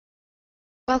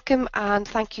Welcome and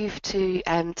thank you to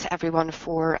everyone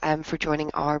for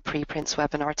joining our preprints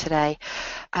webinar today.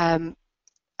 I'm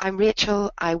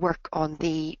Rachel. I work on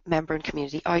the member and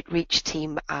community outreach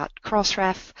team at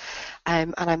Crossref,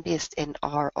 and I'm based in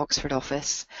our Oxford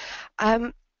office.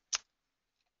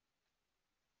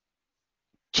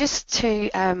 Just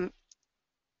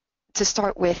to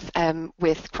start with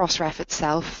Crossref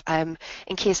itself, in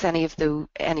case any of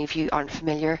you aren't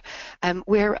familiar,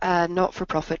 we're a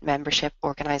not-for-profit membership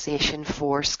organisation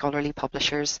for scholarly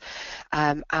publishers,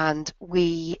 and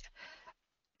we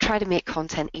try to make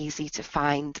content easy to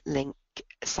find, link,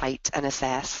 cite and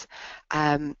assess.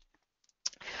 And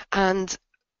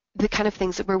the kind of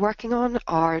things that we're working on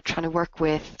are trying to work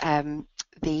with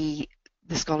the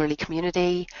scholarly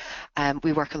community.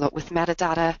 We work a lot with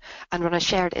metadata and run a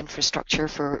shared infrastructure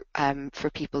for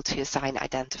people to assign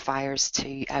identifiers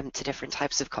to different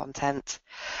types of content.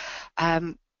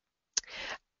 And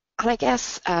I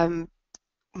guess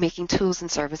making tools and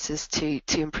services to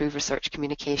improve research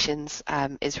communications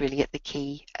is really at the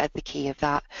key of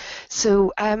that.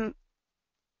 So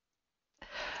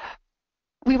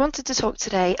we wanted to talk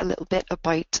today a little bit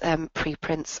about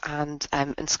preprints and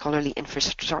scholarly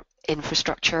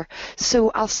infrastructure.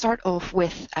 So I'll start off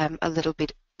with a little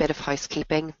bit of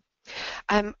housekeeping.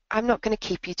 I'm not going to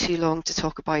keep you too long to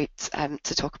talk about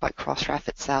Crossref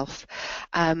itself,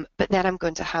 but then I'm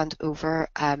going to hand over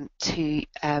to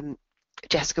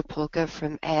Jessica Polka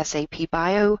from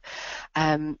ASAPbio,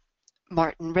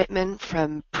 Martyn Rittman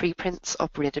from Preprints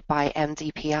operated by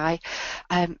MDPI,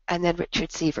 and then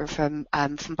Sever from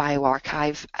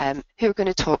bioRxiv, who are going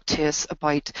to talk to us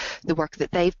about the work that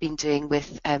they've been doing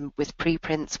with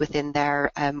preprints within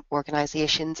their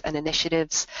organisations and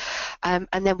initiatives, and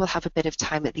then we'll have a bit of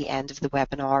time at the end of the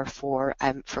webinar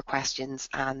for questions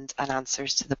and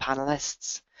answers to the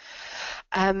panellists.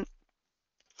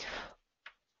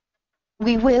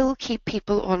 We will keep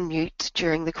people on mute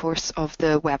during the course of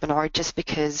the webinar just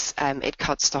because it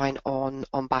cuts down on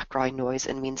background noise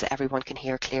and means that everyone can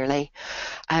hear clearly.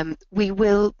 We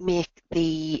will make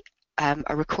a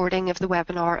recording of the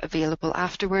webinar available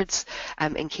afterwards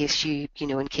in case you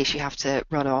have to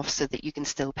run off, so that you can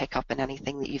still pick up on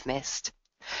anything that you've missed.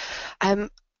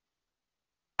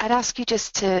 I'd ask you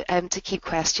just to keep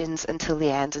questions until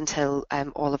the end, until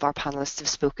all of our panellists have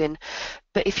spoken.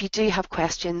 But if you do have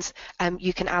questions,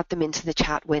 you can add them into the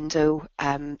chat window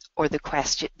or the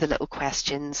little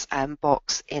questions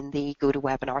box in the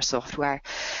GoToWebinar software,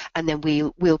 and then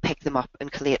we'll pick them up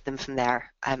and collate them from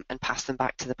there and pass them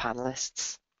back to the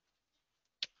panellists.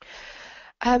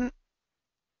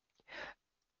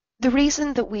 The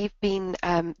reason that we've been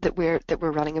that we're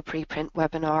running a preprint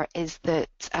webinar is that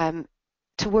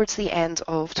towards the end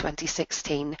of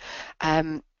 2016,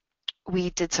 we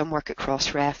did some work at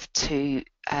Crossref to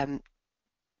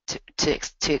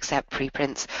accept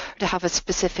preprints, to have a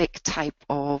specific type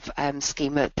of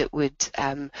schema that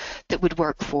would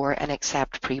work for and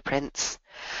accept preprints.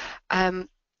 The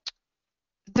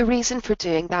reason for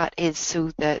doing that is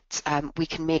so that we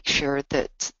can make sure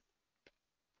that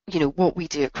what we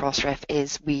do at Crossref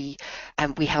is we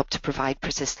help to provide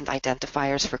persistent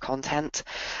identifiers for content,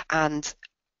 and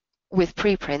with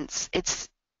preprints, it's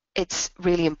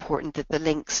really important that the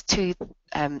links to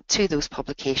those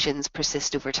publications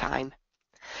persist over time.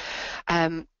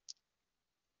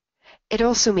 It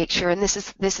also makes sure, and this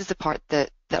is the part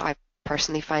that I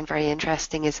personally find very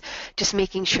interesting, is just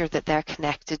making sure that they're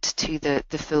connected to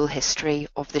the full history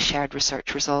of the shared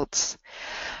research results,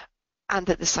 and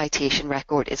that the citation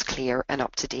record is clear and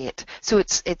up to date. So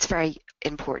it's very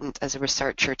important as a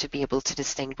researcher to be able to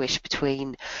distinguish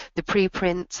between the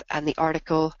preprint and the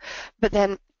article, but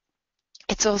then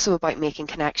it's also about making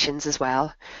connections as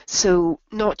well. So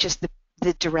not just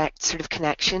the direct sort of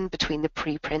connection between the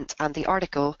preprint and the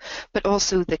article, but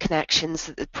also the connections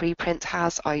that the preprint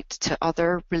has out to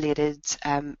other related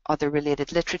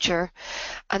literature,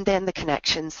 and then the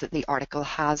connections that the article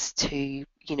has to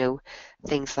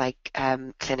things like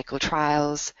clinical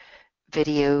trials,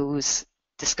 videos,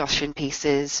 discussion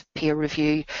pieces, peer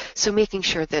review. So making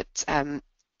sure that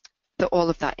that all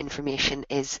of that information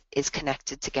is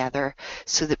connected together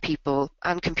so that people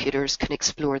and computers can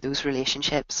explore those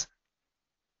relationships.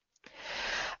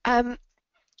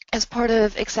 As part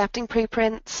of accepting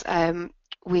preprints,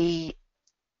 we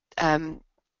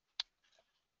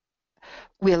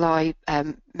allow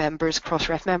members,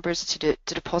 Crossref members, to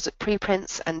deposit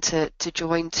preprints and to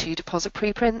join to deposit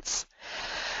preprints.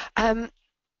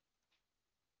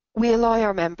 We allow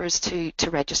our members to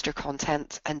register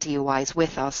content and DOIs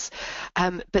with us,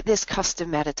 but this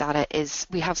custom metadata is,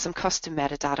 we have some custom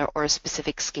metadata or a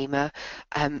specific schema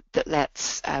that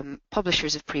lets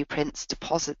publishers of preprints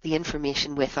deposit the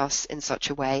information with us in such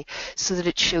a way so that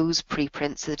it shows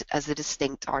preprints as a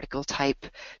distinct article type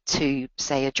to,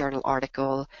 say, a journal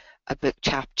article, a book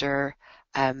chapter,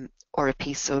 or a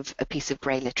piece of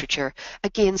grey literature,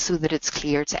 again so that it's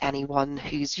clear to anyone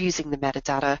who's using the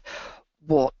metadata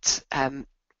what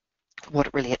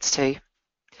it relates to.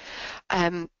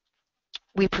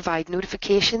 We provide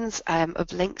notifications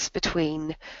of links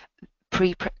between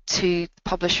to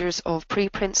publishers of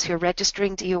preprints who are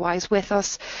registering DOIs with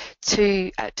us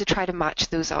to try to match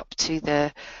those up to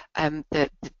the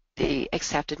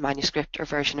accepted manuscript or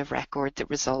version of record that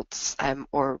results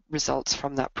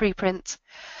from that preprint.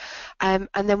 And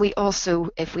then we also,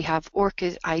 if we have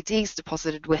ORCID IDs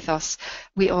deposited with us,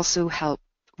 we also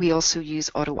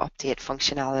use auto-update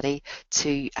functionality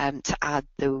to add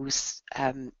those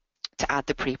to add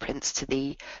the preprints to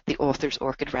the author's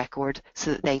ORCID record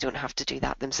so that they don't have to do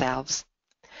that themselves.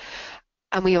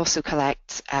 And we also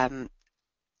collect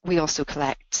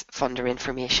funder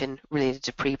information related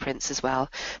to preprints as well,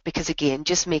 because again,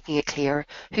 just making it clear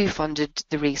who funded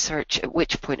the research at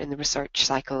which point in the research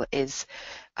cycle is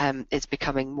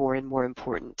becoming more and more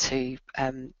important to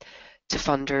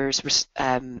funders,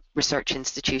 research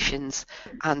institutions,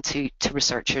 and to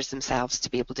researchers themselves to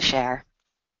be able to share.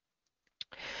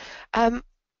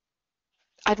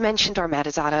 I'd mentioned our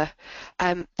metadata.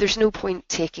 There's no point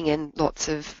taking in lots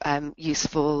of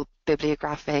useful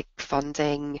bibliographic,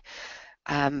 funding,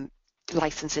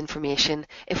 license information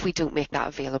if we don't make that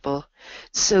available.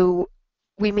 So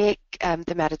we make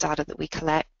the metadata that we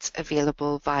collect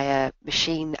available via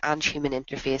machine and human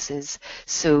interfaces.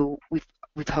 So we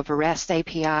have a REST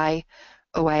API,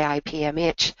 OAI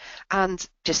PMH, and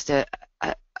just a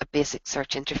basic search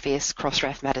interface,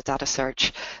 Crossref metadata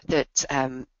search, that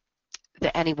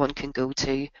anyone can go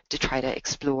to try to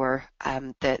explore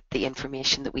the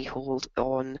information that we hold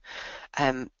on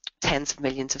tens of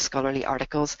millions of scholarly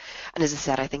articles. And as I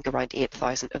said, I think around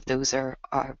 8,000 of those are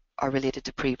related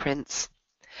to preprints.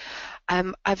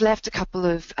 I've left a couple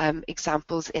of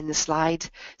examples in the slide.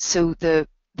 So the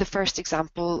first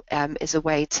example is a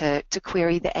way to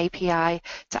query the API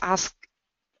to ask,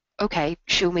 okay,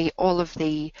 show me all of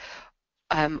the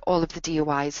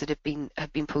DOIs that have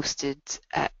been posted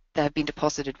that have been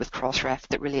deposited with Crossref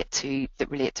that relate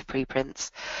to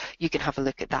preprints. You can have a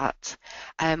look at that,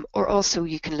 or also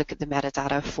you can look at the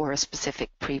metadata for a specific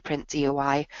preprint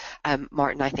DOI.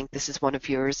 Martyn, I think this is one of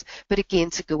yours, but again,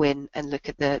 to go in and look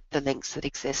at the links that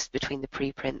exist between the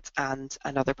preprint and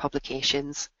other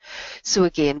publications. So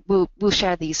again, we'll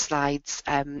share these slides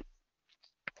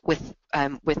with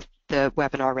the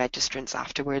webinar registrants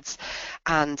afterwards,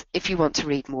 and if you want to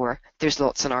read more, there's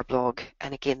lots on our blog,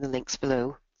 and again, the links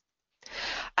below.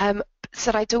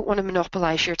 So I don't want to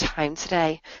monopolize your time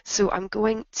today, so I'm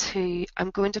going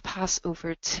to pass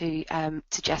over to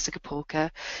Jessica Polka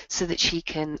so that she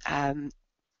can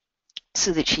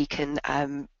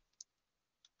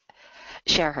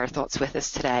share her thoughts with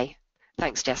us today.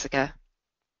 Thanks, Jessica.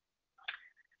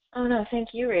 Oh no, thank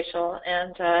you, Rachel,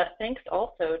 and thanks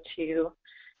also to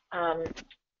Anna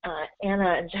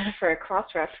and Jennifer at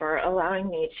Crossref for allowing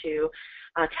me to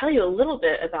tell you a little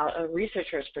bit about a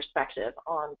researcher's perspective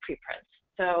on preprints.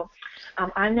 So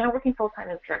I'm now working full-time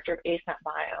as director of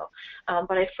ASAPbio,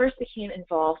 but I first became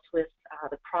involved with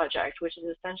the project, which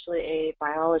is essentially a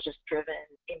biologist-driven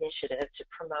initiative to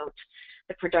promote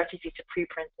the productive use of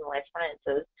preprints in life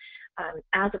sciences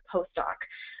as a postdoc.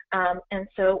 And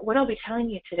so what I'll be telling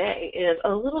you today is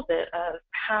a little bit of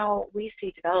how we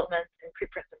see developments in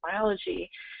preprints in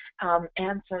biology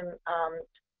and some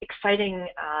exciting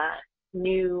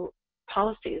new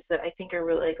policies that I think are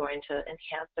really going to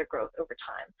enhance their growth over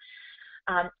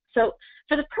time. So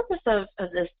for the purpose of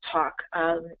this talk,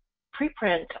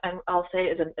 preprint, I'll say,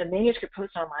 is a manuscript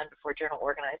posted online before journal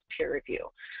organized peer review.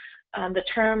 The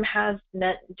term has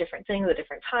meant different things at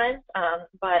different times,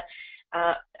 but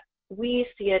we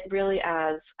see it really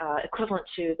as equivalent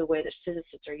to the way that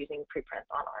physicists are using preprints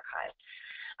on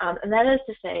archives. And that is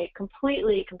to say,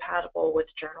 completely compatible with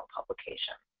journal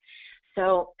publication.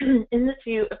 So in this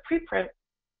view, a preprint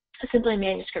is simply a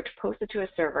manuscript posted to a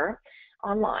server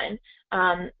online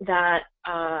that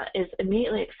is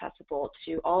immediately accessible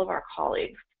to all of our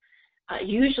colleagues,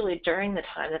 usually during the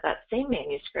time that same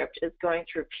manuscript is going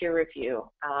through peer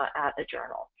review at a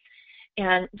journal.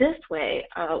 And this way,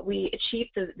 we achieve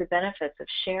the benefits of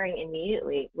sharing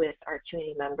immediately with our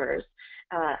community members,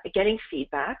 getting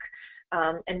feedback,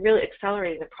 and really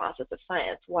accelerating the process of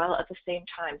science while at the same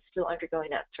time still undergoing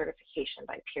that certification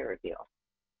by peer review.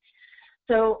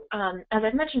 So as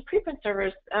I've mentioned, preprint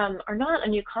servers are not a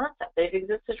new concept. They've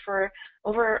existed for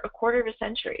over a quarter of a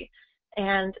century.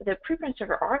 And the preprint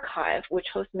server archive, which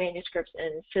hosts manuscripts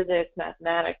in physics,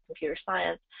 mathematics, computer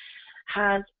science,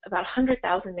 has about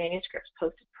 100,000 manuscripts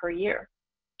posted per year.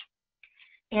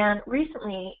 And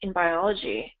recently in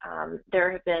biology,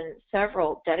 there have been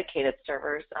several dedicated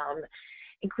servers,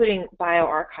 including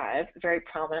bioRxiv very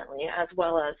prominently, as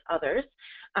well as others,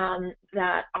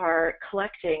 that are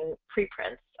collecting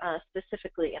preprints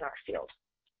specifically in our field.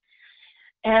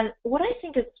 And what I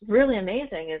think is really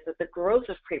amazing is that the growth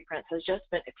of preprints has just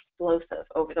been explosive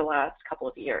over the last couple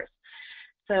of years.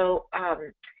 So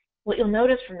what you'll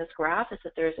notice from this graph is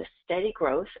that there's a steady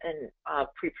growth in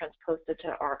preprints posted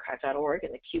to archive.org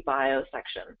in the QBio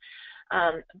section.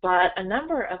 But a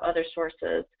number of other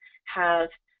sources have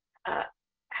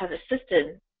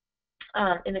assisted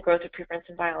in the growth of preprints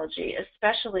in biology,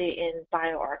 especially in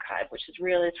bioRxiv, which has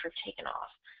really sort of taken off.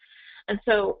 And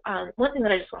so one thing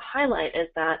that I just want to highlight is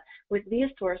that with these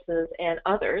sources and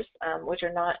others, which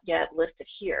are not yet listed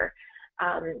here,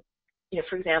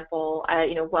 for example,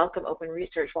 Welcome Open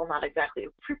Research, while not exactly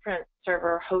a preprint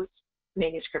server, hosts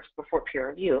manuscripts before peer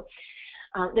review.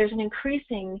 There's an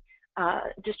increasing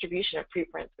distribution of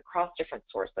preprints across different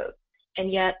sources,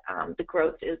 and yet the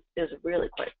growth is really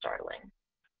quite startling.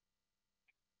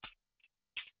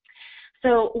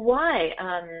 So why?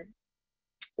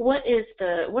 What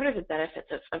are the benefits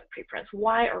of preprints?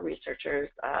 Why are researchers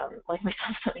like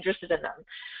myself so interested in them?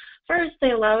 First,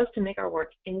 they allow us to make our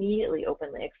work immediately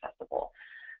openly accessible.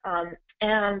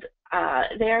 And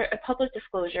they're a public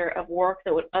disclosure of work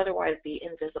that would otherwise be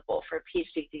invisible for a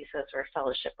PhD thesis or a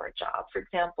fellowship or a job. For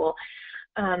example,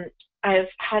 I've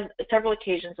had several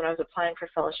occasions when I was applying for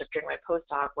fellowship during my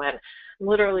postdoc when I'm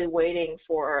literally waiting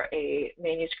for a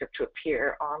manuscript to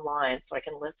appear online so I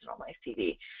can list it on my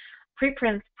CV.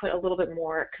 Preprints put a little bit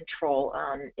more control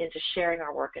into sharing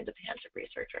our work into the hands of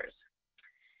researchers.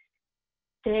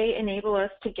 They enable us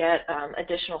to get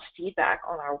additional feedback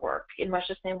on our work in much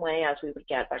the same way as we would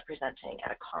get by presenting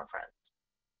at a conference.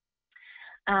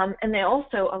 And they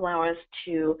also allow us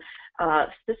to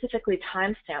specifically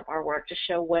timestamp our work to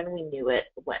show when we knew it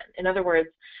when. In other words,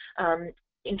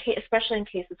 especially in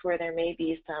cases where there may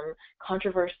be some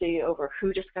controversy over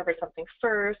who discovered something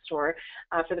first, or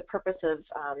for the purpose of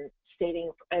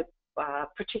stating a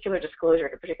particular disclosure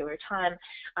at a particular time,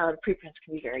 preprints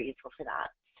can be very useful for that.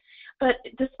 But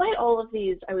despite all of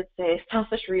these, I would say,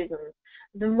 selfish reasons,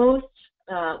 the most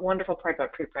wonderful part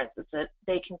about preprints is that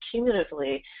they can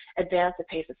cumulatively advance the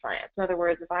pace of science. In other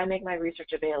words, if I make my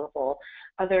research available,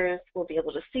 others will be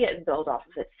able to see it and build off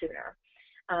of it sooner.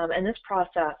 And this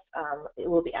process it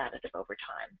will be additive over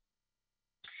time.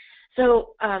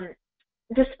 So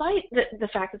despite the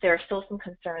fact that there are still some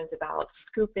concerns about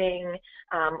scooping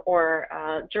or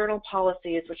journal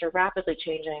policies, which are rapidly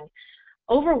changing,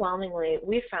 overwhelmingly,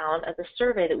 we found at the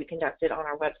survey that we conducted on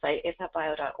our website,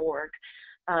 ASAPbio.org,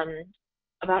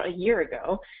 about a year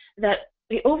ago, that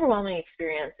the overwhelming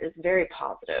experience is very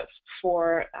positive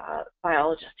for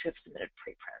biologists who have submitted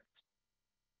preprints.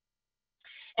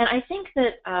 And I think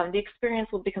that the experience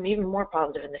will become even more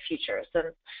positive in the future,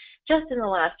 since just in the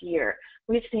last year,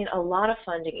 we've seen a lot of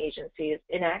funding agencies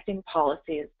enacting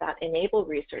policies that enable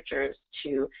researchers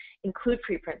to include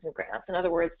preprints in grants. In other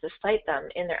words, to cite them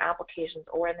in their applications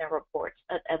or in their reports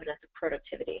as evidence of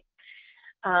productivity.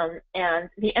 And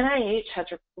the NIH has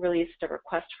released a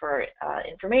request for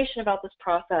information about this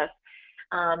process,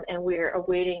 and we're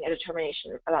awaiting a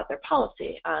determination about their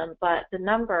policy. But the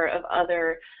number of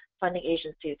other funding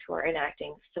agencies who are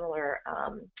enacting similar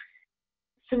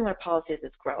policies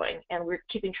is growing, and we're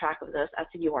keeping track of this at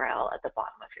the URL at the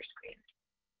bottom of your screen.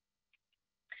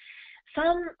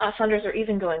 Some funders are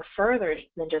even going further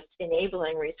than just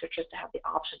enabling researchers to have the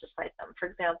option to cite them. For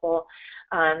example,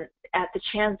 at the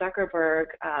Chan Zuckerberg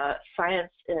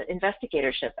Science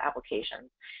Investigatorship applications,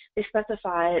 they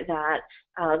specify that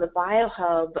the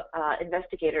BioHub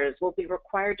investigators will be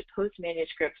required to post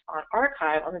manuscripts on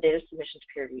arXiv on the date of submission to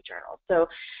peer-reviewed journals. So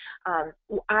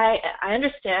I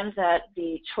understand that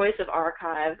the choice of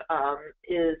arXiv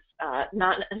is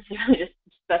not necessarily just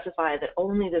specify that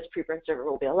only this preprint server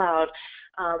will be allowed,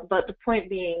 but the point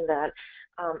being that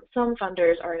some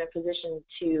funders are in a position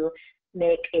to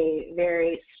make a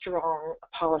very strong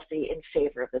policy in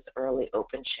favor of this early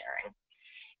open sharing.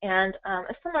 And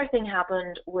a similar thing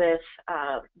happened with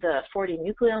the 40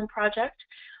 Nucleome project,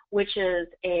 which is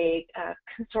a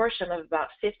consortium of about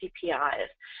 50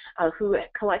 PIs who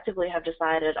collectively have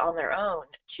decided on their own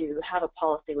to have a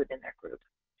policy within their group.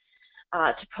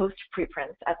 to post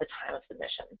preprints at the time of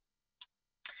submission.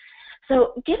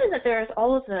 So given that there's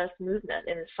all of this movement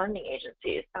in funding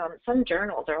agencies, some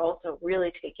journals are also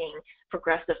really taking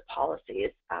progressive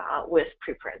policies with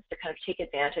preprints to kind of take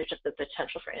advantage of the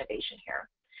potential for innovation here.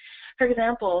 For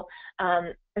example,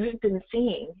 we've been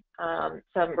seeing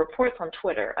some reports on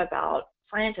Twitter about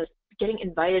scientists getting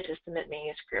invited to submit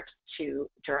manuscripts to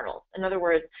journals. In other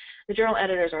words, the journal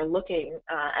editors are looking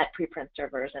at preprint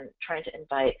servers and trying to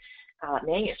invite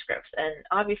manuscripts. And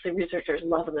obviously researchers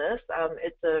love this.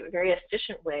 It's a very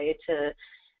efficient way to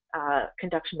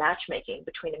conduct matchmaking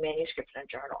between a manuscript and a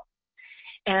journal.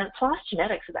 And PLOS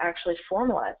Genetics has actually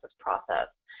formalized this process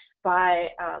by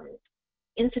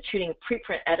instituting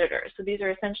preprint editors. So these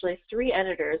are essentially 3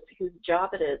 editors whose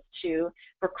job it is to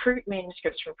recruit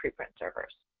manuscripts from preprint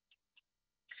servers.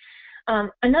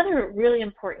 Another really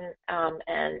important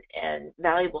and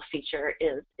valuable feature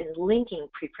is linking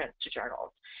preprints to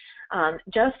journals.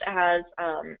 Just as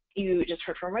you just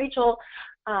heard from Rachel,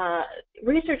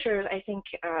 researchers, I think,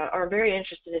 are very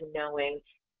interested in knowing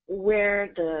where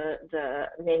the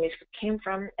manuscript came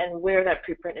from and where that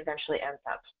preprint eventually ends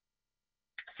up.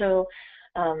 So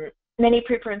many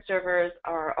preprint servers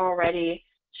are already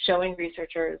showing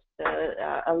researchers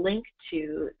a link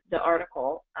to the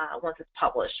article once it's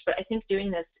published, but I think doing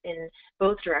this in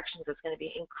both directions is going to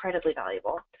be incredibly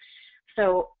valuable.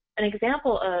 So an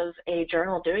example of a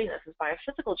journal doing this is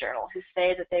Biophysical Journal, who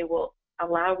say that they will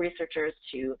allow researchers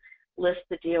to list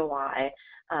the DOI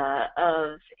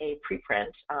of a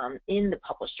preprint in the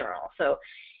published journal. So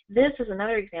this is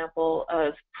another example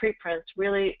of preprints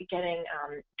really getting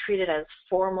treated as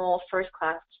formal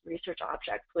first-class research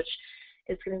objects, which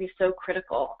is going to be so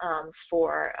critical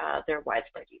for their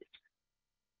widespread use.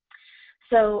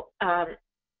 So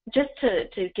just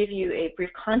to give you a brief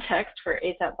context for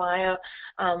ASAPbio,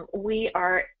 we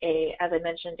are, as I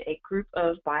mentioned, a group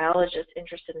of biologists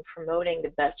interested in promoting the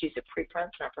best use of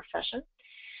preprints in our profession.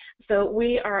 So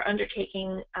we are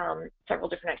undertaking several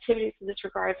different activities in this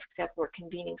regard. For example, we're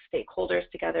convening stakeholders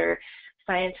together,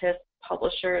 scientists,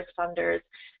 publishers, funders,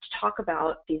 to talk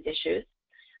about these issues.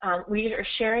 We are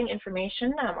sharing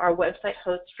information. Our website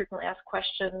hosts frequently asked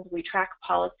questions. We track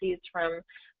policies from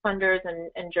funders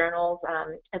and journals,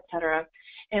 et cetera.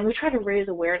 And we try to raise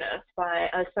awareness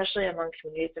especially among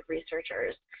communities of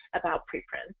researchers about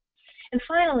preprints. And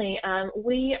finally,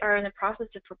 we are in the process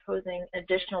of proposing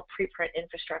additional preprint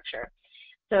infrastructure.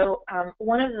 So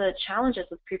one of the challenges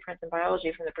with preprints in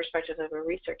biology from the perspective of a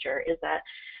researcher is that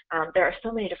there are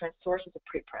so many different sources of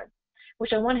preprints,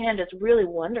 which on one hand is really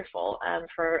wonderful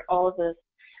for all of this,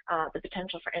 the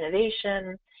potential for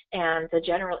innovation and the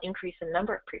general increase in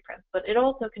number of preprints, but it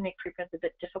also can make preprints a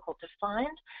bit difficult to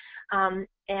find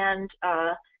and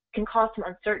can cause some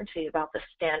uncertainty about the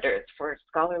standards for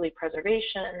scholarly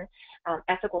preservation,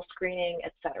 ethical screening,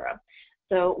 et cetera.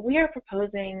 So we are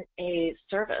proposing a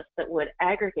service that would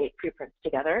aggregate preprints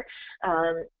together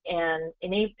and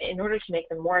in order to make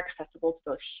them more accessible to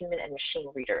both human and machine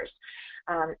readers.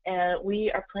 And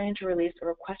we are planning to release a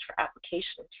request for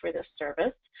applications for this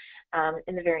service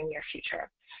in the very near future.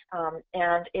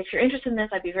 And if you're interested in this,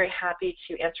 I'd be very happy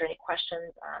to answer any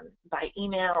questions by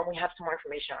email, and we have some more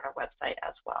information on our website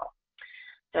as well.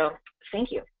 So thank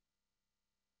you.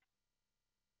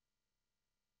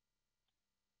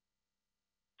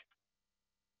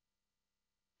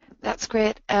 That's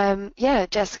great. Yeah,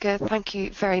 Jessica, thank you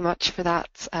very much for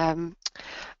that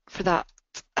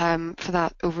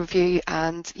overview.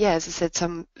 And yeah, as I said,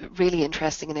 some really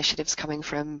interesting initiatives coming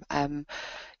from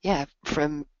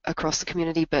from across the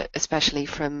community, but especially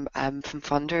from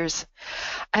funders.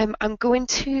 I'm going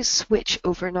to switch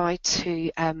over now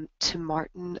to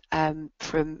Martyn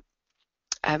from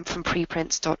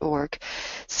preprints.org.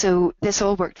 So this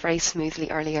all worked very smoothly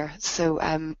earlier. So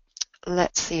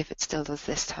let's see if it still does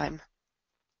this time.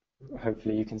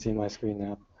 Hopefully you can see my screen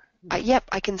now. Yep,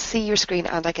 I can see your screen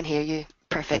and I can hear you.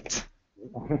 Perfect.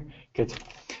 Good.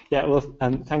 Yeah, well,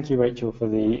 thank you, Rachel, for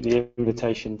the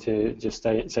invitation to just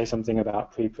say something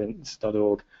about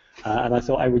preprints.org. And I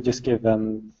thought I would just give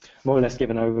more or less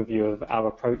give an overview of our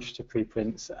approach to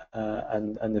preprints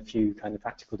and a few kind of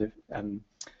practical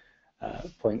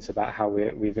points about how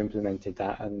we've implemented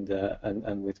that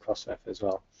and with Crossref as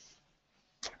well.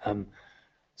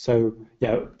 So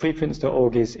yeah,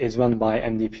 preprints.org is run by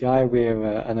MDPI. We're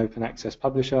an open access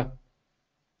publisher,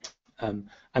 and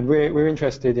we're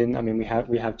interested in. I mean, we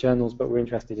have journals, but we're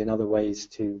interested in other ways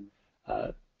to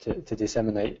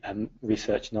disseminate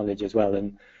research knowledge as well.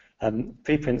 And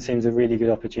preprint seems a really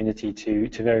good opportunity to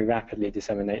very rapidly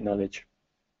disseminate knowledge.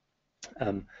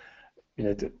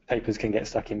 papers can get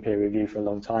stuck in peer review for a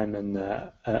long time,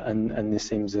 and this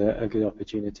seems a good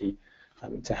opportunity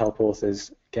to help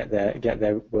authors get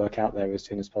their work out there as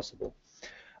soon as possible.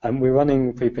 We're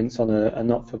running preprints on a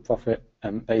not-for-profit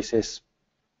basis,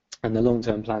 and the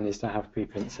long-term plan is to have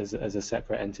preprints as a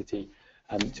separate entity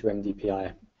to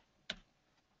MDPI.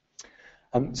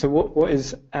 So what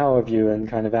is our view and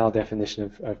kind of our definition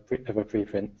of a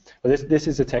preprint? Well, this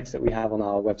is a text that we have on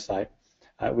our website,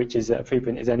 which is that a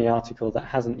preprint is any article that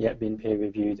hasn't yet been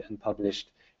peer-reviewed and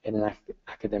published in an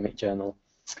academic journal.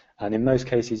 And in most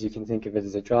cases, you can think of it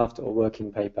as a draft or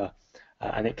working paper,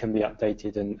 and it can be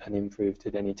updated and improved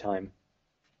at any time.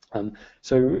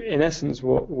 So in essence,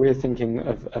 what we're thinking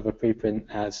of a preprint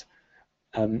as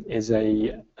is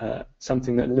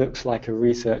something that looks like a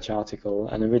research article,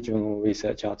 an original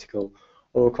research article,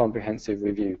 or a comprehensive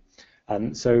review.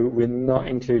 So we're not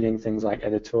including things like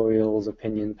editorials,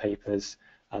 opinion papers,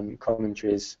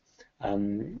 commentaries,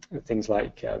 things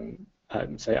like,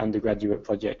 say, undergraduate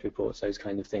project reports, those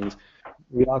kind of things.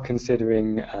 We are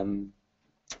considering,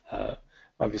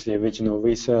 obviously, original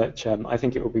research. I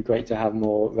think it would be great to have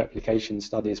more replication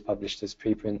studies published as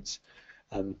preprints.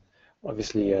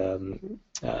 Obviously,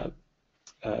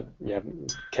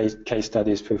 case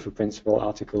studies, proof of principle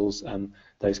articles,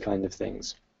 those kind of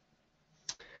things.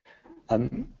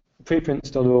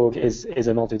 Preprints.org is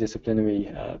a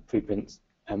multidisciplinary preprint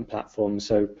platform,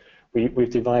 so we've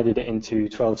divided it into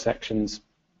 12 sections,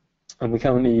 and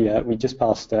we just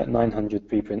passed 900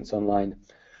 preprints online.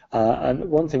 And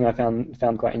one thing I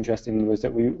found quite interesting was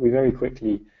that we very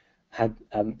quickly had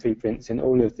preprints in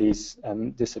all of these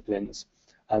disciplines.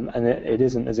 And it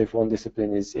isn't as if one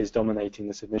discipline is dominating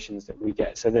the submissions that we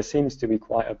get. So there seems to be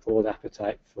quite a broad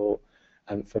appetite for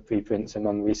preprints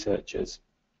among researchers.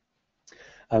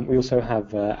 We also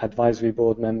have advisory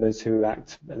board members who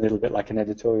act a little bit like an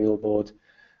editorial board.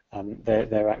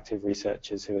 They're active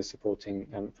researchers who are supporting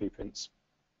preprints.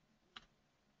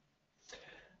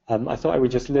 I thought I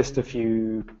would just list a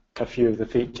few of the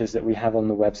features that we have on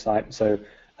the website. So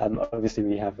obviously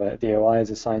we have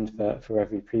DOIs assigned for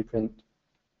every preprint.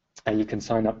 You can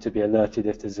sign up to be alerted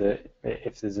if there's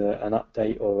an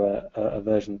update or a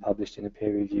version published in a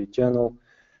peer-reviewed journal.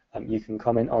 You can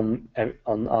comment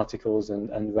on articles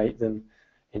and rate them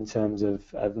in terms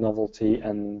of novelty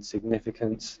and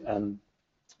significance.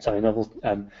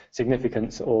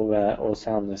 Significance or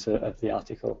soundness of the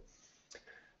article.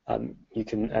 You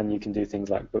can do things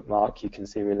like bookmark. You can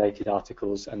see related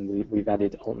articles, and we've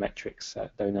added altmetrics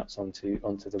donuts onto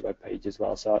the web page as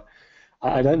well. So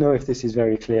I don't know if this is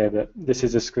very clear, but this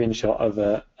is a screenshot of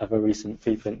a recent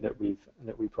preprint that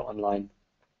we put online,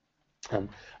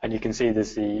 and you can see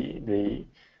there's the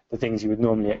things you would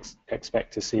normally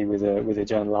expect to see with a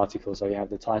journal article. So you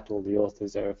have the title, the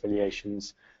authors, their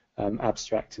affiliations,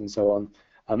 abstract, and so on.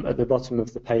 At the bottom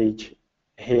of the page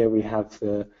here, we have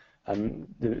the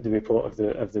report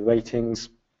of the ratings,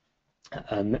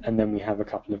 and then we have a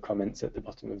couple of comments at the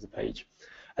bottom of the page.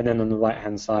 And then on the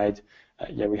right-hand side,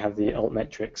 we have the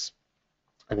altmetrics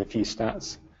and a few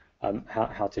stats,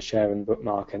 how to share and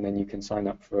bookmark, and then you can sign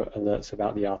up for alerts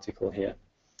about the article here.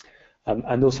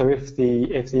 And also, if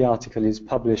the article is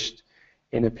published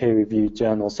in a peer-reviewed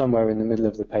journal, somewhere in the middle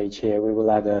of the page here, we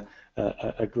will add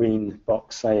a green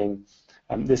box saying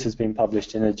this has been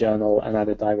published in a journal, and add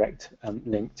a direct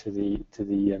link to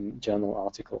the journal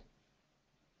article.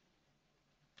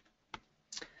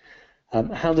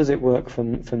 How does it work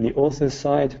from the author's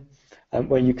side?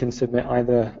 Where you can submit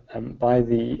either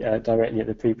directly at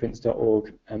the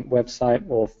preprints.org website,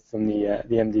 or from the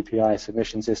MDPI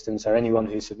submission system. So anyone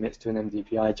who submits to an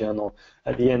MDPI journal,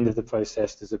 at the end of the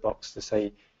process, there's a box to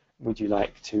say, would you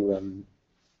like to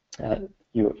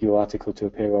your article to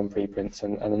appear on preprints,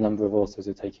 and a number of authors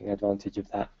are taking advantage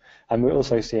of that. And we're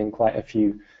also seeing quite a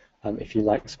few, if you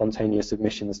like, spontaneous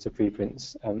submissions to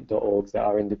preprints.org that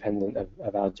are independent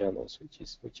of our journals,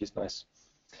 which is nice.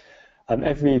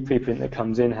 Every preprint that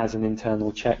comes in has an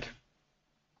internal check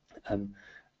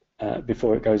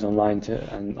before it goes online,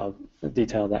 and I'll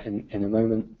detail that in a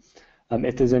moment.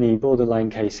 If there's any borderline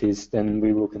cases, then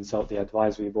we will consult the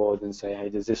advisory board and say, hey,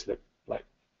 does this look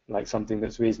like something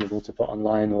that's reasonable to put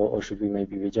online, or should we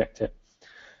maybe reject it?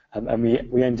 And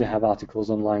we aim to have articles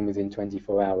online within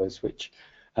 24 hours, which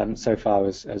so far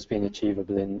has been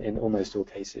achievable in almost all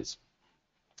cases.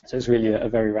 So it's really a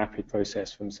very rapid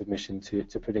process from submission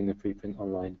to putting the preprint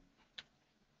online.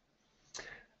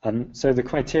 So the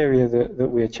criteria that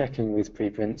we're checking with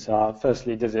preprints are: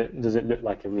 firstly, does it look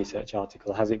like a research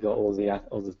article? Has it got all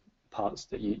the parts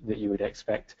that you would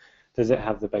expect? Does it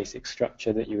have the basic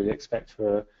structure that you would expect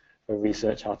for a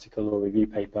research article or review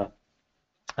paper?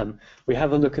 We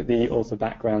have a look at the author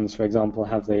backgrounds. For example,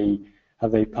 have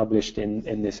they published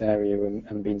in this area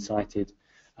and been cited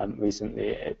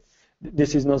recently?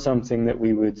 This is not something that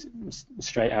we would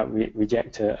straight out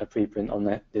reject a preprint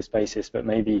on this basis, but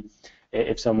maybe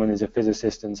if someone is a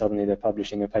physicist and suddenly they're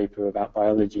publishing a paper about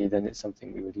biology, then it's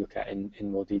something we would look at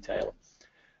in more detail.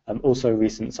 Also,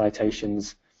 recent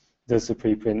citations. Does the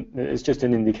preprint, it's just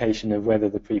an indication of whether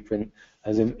the preprint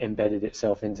has embedded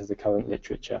itself into the current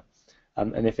literature.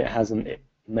 And if it hasn't,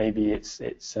 maybe it's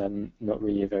not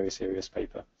really a very serious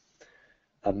paper.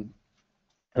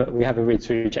 We have a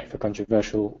read-through check for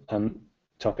controversial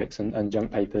topics and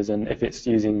junk papers, and if it's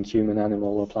using human,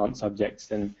 animal, or plant subjects,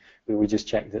 then we will just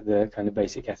check that the kind of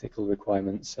basic ethical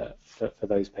requirements for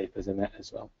those papers are met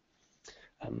as well.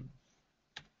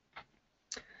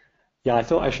 Yeah, I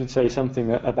thought I should say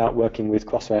something about working with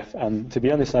Crossref. To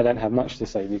be honest, I don't have much to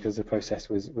say because the process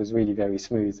was really very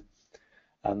smooth.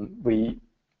 We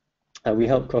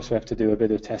helped Crossref to do a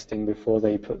bit of testing before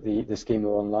they put the schema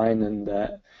online,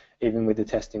 and even with the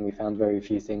testing, we found very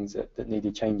few things that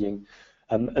needed changing.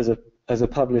 As a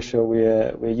publisher,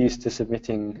 we're used to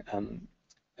submitting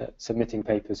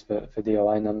papers for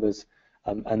DOI numbers,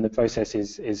 and the process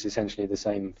is essentially the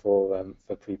same for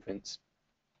preprints.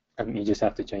 You just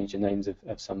have to change the names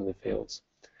of some of the fields.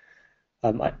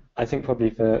 I think probably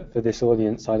for this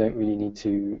audience, I don't really need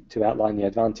to outline the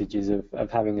advantages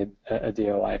of having a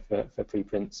DOI for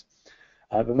preprints.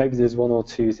 But maybe there's one or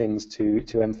two things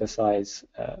to emphasize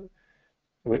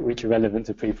which are relevant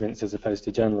to preprints as opposed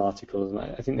to journal articles, and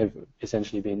I think they've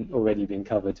essentially already been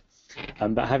covered.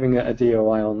 But having a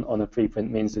DOI on a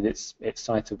preprint means that it's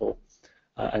citable,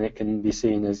 and it can be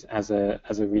seen as a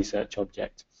research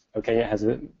object. Okay, it has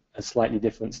a slightly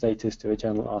different status to a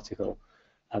journal article,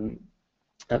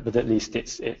 but at least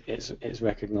it's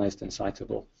recognized and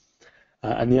citable.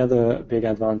 And the other big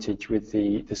advantage with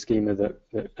the schema that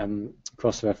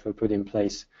Crossref have put in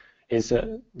place is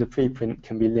that the preprint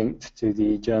can be linked to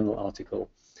the journal article.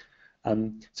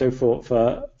 So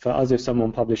for us, if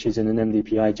someone publishes in an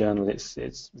MDPI journal,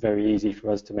 it's very easy for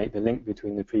us to make the link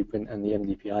between the preprint and the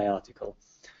MDPI article.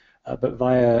 But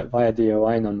via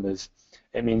DOI numbers,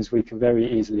 it means we can very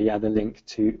easily add a link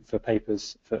for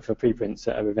papers for preprints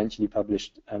that are eventually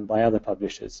published by other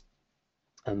publishers.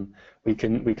 We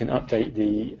can update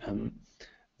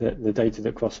the data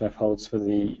that Crossref holds for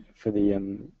the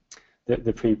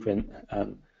preprint,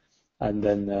 and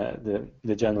then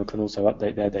the journal can also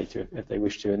update their data if they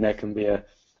wish to, and there can be a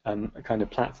kind of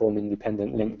platform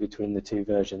independent link between the two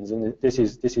versions. And this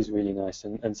is really nice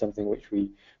and something which we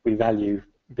value,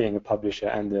 being a publisher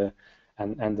and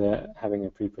having a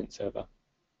preprint server.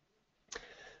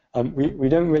 We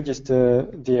don't register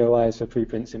DOIs for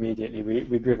preprints immediately.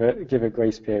 We give a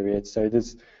grace period. So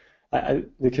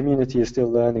the community is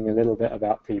still learning a little bit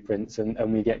about preprints,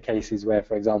 and we get cases where,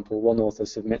 for example, one author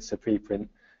submits a preprint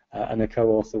and a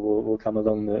co-author will come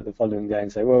along the following day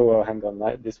and say, whoa, hang on,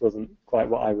 this wasn't quite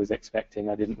what I was expecting.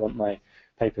 I didn't want my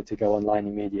paper to go online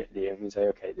immediately. And we say,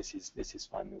 okay, this is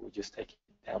fine. We'll just take it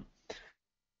down.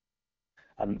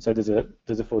 So there's a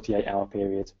 48-hour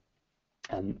period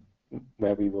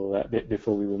where we will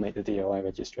before we will make the DOI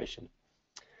registration.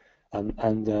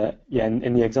 Yeah,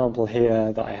 in the example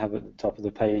here that I have at the top of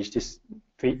the page, this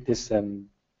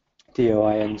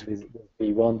DOI ends with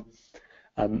V1,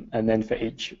 and then for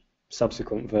each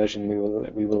subsequent version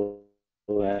we will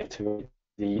iterate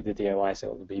the DOI,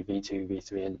 so it will be V2,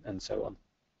 V3, and so on.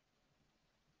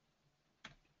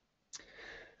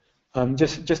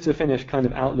 Just to finish, kind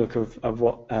of outlook of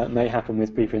what may happen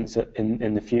with preprints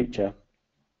in the future.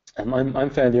 I'm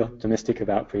fairly optimistic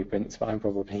about preprints, but I'm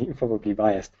probably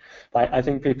biased. But I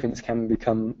think preprints can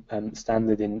become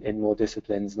standard in more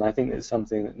disciplines, and I think it's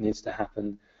something that needs to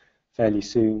happen fairly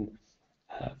soon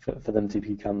for them to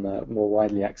become more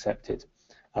widely accepted.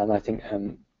 And I think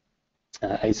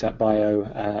ASAPbio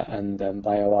and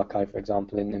bioRxiv, for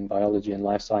example, in biology and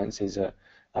life sciences are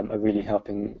really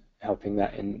helping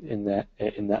that in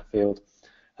that field.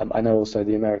 I know also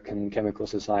the American Chemical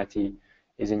Society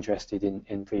is interested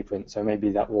in preprint, so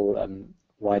maybe that will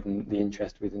widen the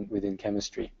interest within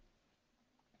chemistry.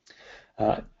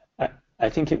 I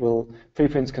think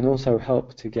preprints can also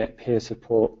help to get peer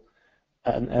support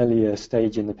at an earlier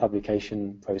stage in the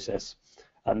publication process.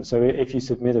 So if you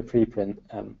submit a preprint,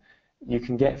 you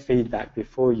can get feedback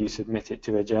before you submit it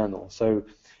to a journal. So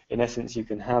in essence, you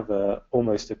can have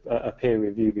almost a peer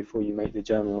review before you make the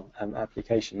journal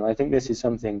application. I think this is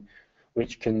something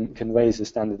which can raise the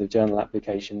standard of journal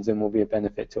applications and will be a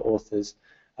benefit to authors,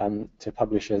 to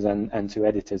publishers, and to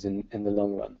editors in the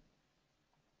long run.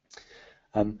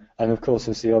 And of course,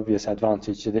 there's the obvious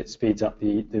advantage that it speeds up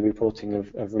the reporting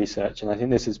of research. And I think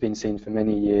this has been seen for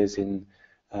many years in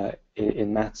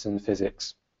maths and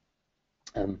physics.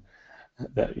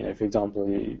 That, for example,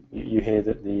 you hear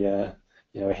that the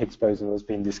a Higgs boson was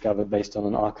being discovered based on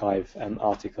an archive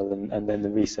article, and then the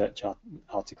research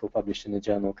article published in the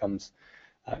journal comes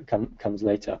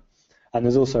later. And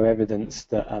there's also evidence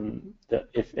that that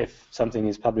if something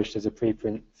is published as a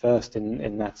preprint first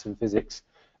in maths and physics,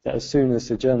 that as soon as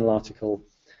the journal article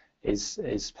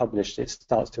is published, it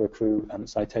starts to accrue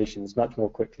citations much more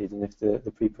quickly than if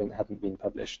the preprint hadn't been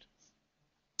published.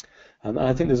 And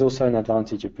I think there's also an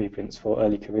advantage of preprints for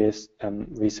early career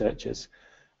researchers.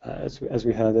 As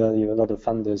we heard earlier, a lot of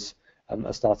funders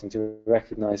are starting to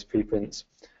recognize preprints,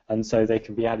 and so they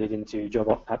can be added into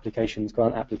job applications,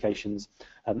 grant applications,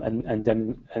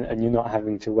 and you're not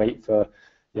having to wait for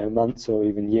months or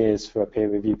even years for a peer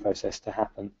review process to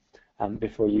happen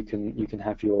before you can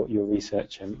have your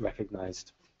research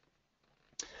recognized.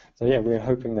 So yeah, we're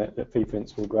hoping that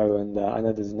preprints will grow, and I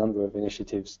know there's a number of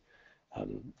initiatives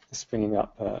springing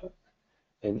up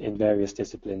in various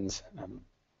disciplines.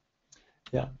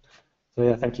 Yeah. So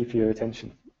yeah, thank you for your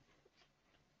attention.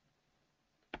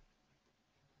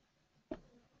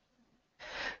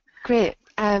 Great.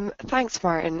 Thanks,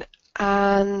 Martyn.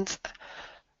 And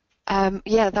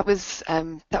yeah, that was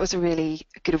a really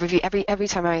good overview. Every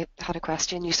time I had a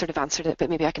question, you sort of answered it, but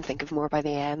maybe I can think of more by the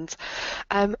end.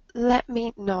 Let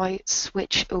me now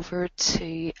switch over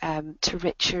to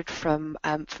Richard from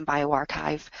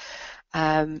bioRxiv.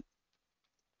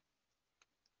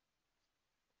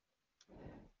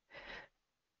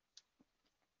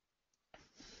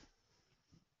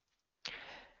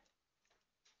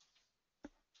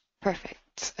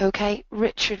 Perfect. Okay,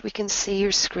 Richard, we can see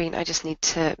your screen. I just need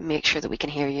to make sure that we can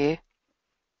hear you.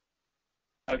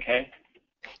 Okay.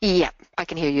 Yeah, I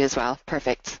can hear you as well.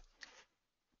 Perfect.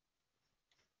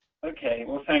 Okay,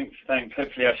 well, thanks.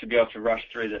 Hopefully I should be able to rush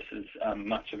through this, as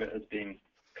much of it has been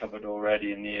covered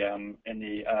already in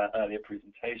the earlier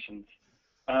presentations.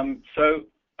 So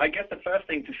I guess the first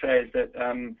thing to say is that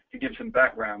to give some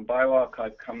background,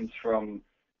 bioRxiv comes from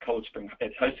Cold Spring.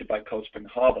 It's hosted by Cold Spring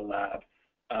Harbor Lab,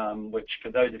 which, for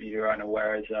those of you who are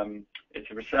unaware, is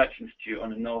it's a research institute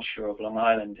on the North Shore of Long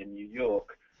Island in New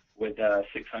York, with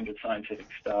 600 scientific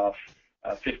staff,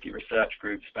 50 research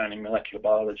groups spanning molecular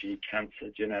biology,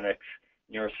 cancer, genetics,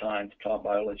 neuroscience, plant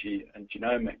biology, and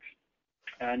genomics.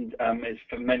 And it's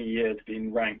for many years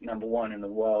been ranked #1 in the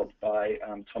world by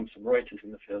Thomson Reuters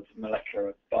in the fields of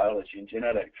molecular biology and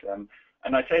genetics.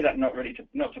 And I say that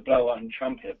not to blow on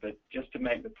trumpet, but just to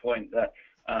make the point that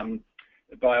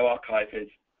the bioRxiv is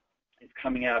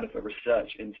coming out of a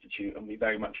research institute, and we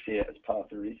very much see it as part of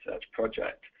the research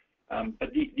project.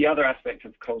 But the other aspect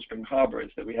of Cold Spring Harbor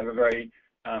is that we have a very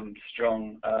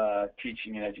strong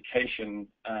teaching and education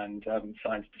and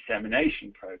science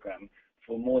dissemination program.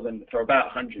 For about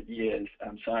 100 years,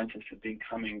 scientists have been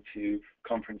coming to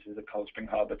conferences at Cold Spring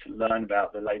Harbor to learn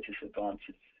about the latest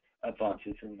advances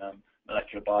in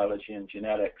molecular biology and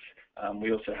genetics.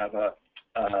 We also have a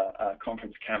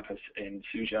conference campus in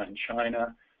Suzhou in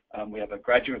China. We have a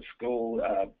graduate school.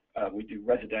 We do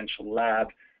residential lab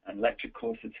and lecture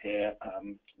courses here.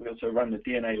 We also run the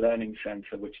DNA Learning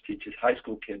Center, which teaches high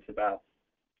school kids about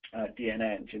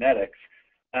DNA and genetics.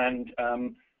 And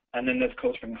then there's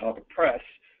Cold Spring Harbor Press,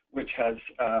 which has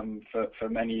for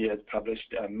many years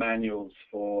published manuals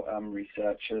for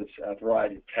researchers, a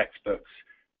variety of textbooks,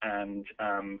 and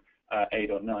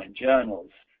 8 or 9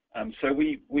 journals. So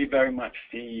we very much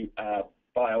see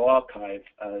bioRxiv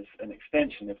as an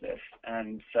extension of this.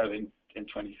 And so in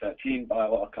 2013,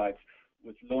 bioRxiv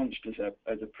was launched as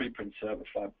a preprint server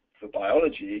for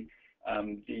biology.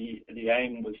 The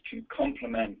aim was to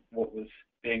complement what was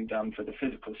being done for the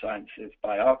physical sciences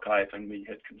by bioRxiv, and we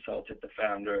had consulted the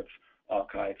founder of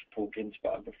Archive, Paul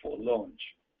Ginsberg, before launch.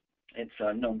 It's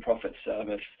a non-profit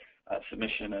service.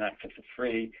 Submission and access are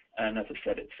free, and as I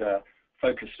said, it's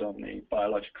focused on the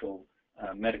biological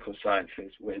medical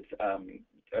sciences with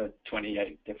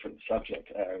 28 different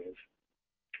subject areas.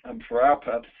 For our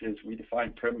purposes, we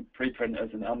define preprint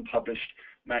as an unpublished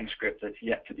manuscript that's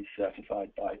yet to be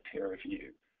certified by peer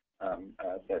review.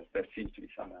 There seems to be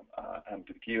some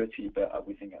ambiguity, but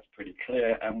we think that's pretty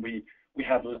clear. And we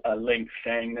have a link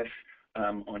saying this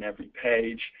on every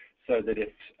page, so that if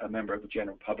a member of the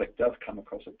general public does come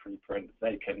across a preprint,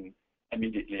 they can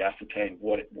immediately ascertain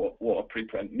what a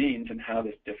preprint means and how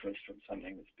this differs from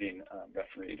something that's been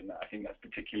refereed. And I think that's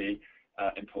particularly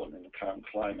important in the current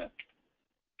climate.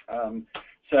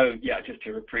 So yeah, just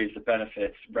to reprise the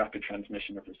benefits, rapid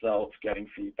transmission of results, getting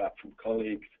feedback from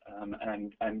colleagues,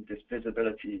 and this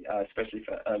visibility, especially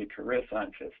for early career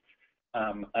scientists.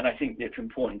 And I think it's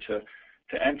important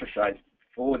to emphasize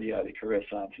for the early career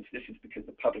scientists, this is because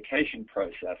the publication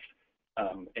process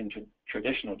in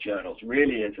traditional journals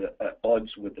really is at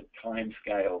odds with the time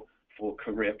scale for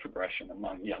career progression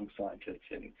among young scientists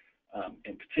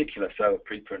in particular. So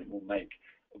a preprint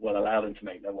will allow them to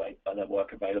make their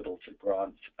work available to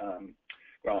grant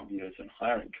viewers and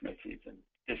hiring committees. And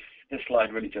this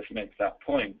slide really just makes that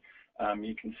point.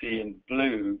 You can see in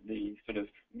blue the sort of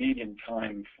median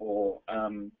time for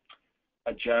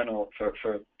a journal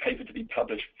for a paper to be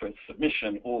published for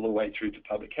submission all the way through to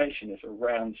publication is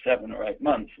around 7 or 8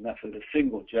 months, and that's at a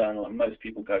single journal, and most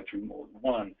people go through more than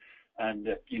one. And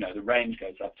you know, the range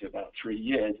goes up to about 3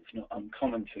 years. It's not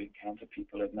uncommon to encounter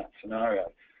people in that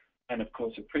scenario. And of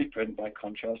course, a preprint, by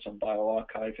contrast, on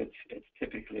bioRxiv, it's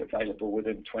typically available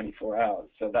within 24 hours.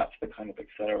 So that's the kind of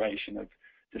acceleration of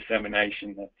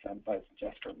dissemination that both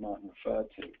Jessica and Martyn referred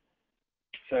to.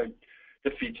 So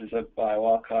the features of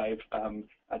bioRxiv,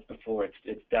 as before, it's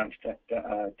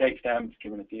date stamped,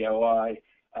 given a DOI,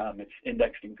 it's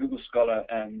indexed in Google Scholar,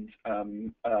 and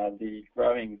the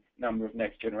growing number of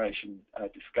next generation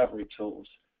discovery tools.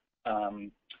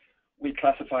 We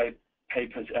classify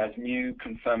papers as new,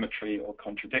 confirmatory, or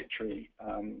contradictory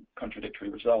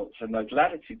results, and those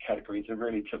latter two categories are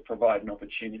really to provide an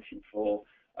opportunity for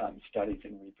studies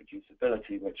in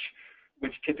reproducibility, which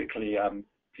typically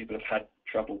people have had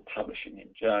trouble publishing in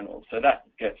journals. So that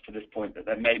gets to this point that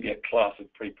there may be a class of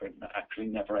preprint that actually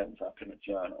never ends up in a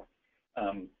journal.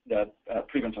 The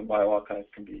preprints on bioRxiv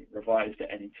can be revised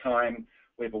at any time.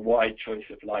 We have a wide choice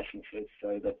of licenses,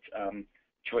 so that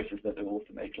choices that the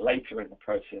author makes later in the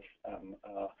process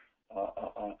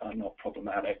are not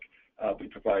problematic. We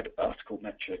provide article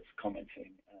metrics,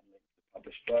 commenting, and links to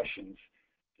published versions.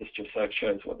 This just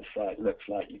shows what the site looks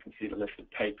like. You can see the list of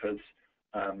papers,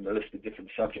 the list of different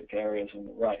subject areas on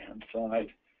the right-hand side.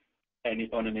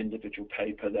 On an individual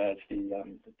paper, there's the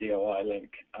DOI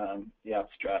link, the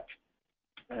abstract,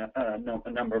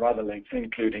 a number of other links,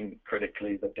 including,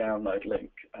 critically, the download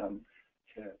link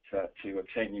to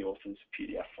obtain the author's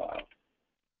PDF file.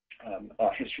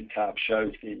 Our history tab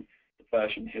shows the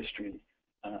version history,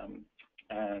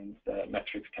 and the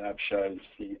metrics tab shows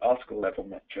the article level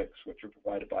metrics, which are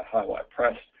provided by Highwire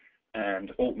Press,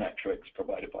 and alt metrics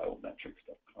provided by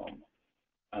altmetrics.com.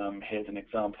 Here's an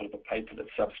example of a paper that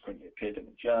subsequently appeared in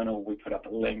the journal. We put up a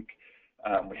link.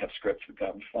 We have scripts that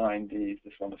go and find these.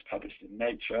 This one was published in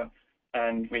Nature,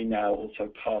 and we now also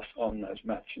pass on those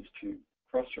matches to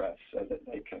Crossref so that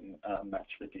they can match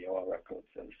the DOR records,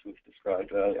 as was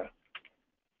described earlier.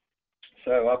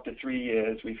 So after 3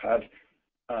 years, we've had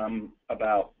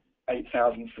about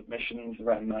 8,000 submissions,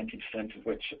 around 90% of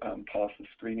which pass the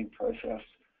screening process.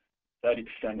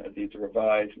 30% of these are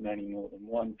revised, many more than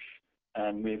once.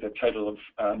 And we have a total of,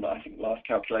 I think last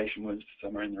calculation was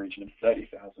somewhere in the region of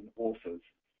 30,000 authors.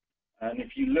 And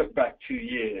if you look back 2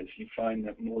 years, you find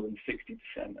that more than 60%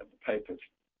 of the papers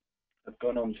have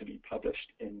gone on to be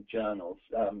published in journals.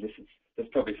 There's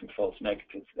probably some false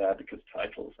negatives there because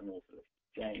titles and authors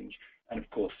change. And of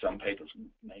course, some papers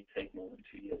may take more than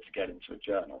 2 years to get into a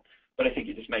journal. But I think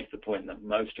it just makes the point that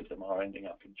most of them are ending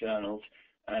up in journals.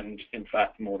 And in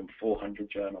fact, more than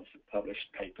 400 journals have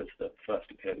published papers that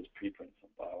first appeared as preprints on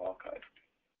bioRxiv.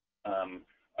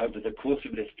 Over the course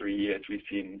of this 3 years, we've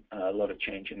seen a lot of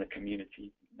change in the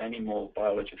community. Many more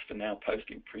biologists are now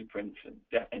posting preprints,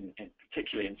 and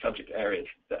particularly in subject areas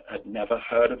that had never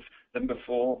heard of them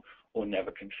before or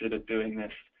never considered doing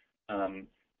this.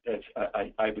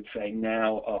 I would say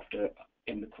now,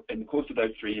 in the course of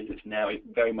those 3 years, it's now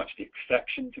very much the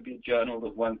exception to be a journal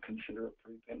that won't consider a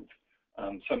preprint.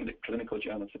 Some of the clinical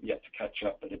journals have yet to catch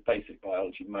up, but in basic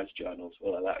biology, most journals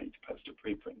will allow you to post a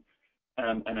preprint.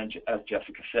 And as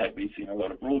Jessica said, we've seen a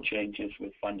lot of rule changes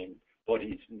with funding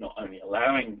bodies not only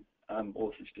allowing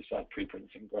authors to cite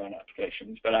preprints in grant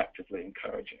applications, but actively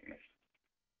encouraging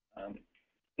this.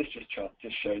 This chart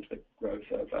just shows the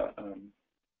growth over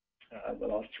the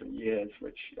last 3 years,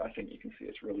 which I think you can see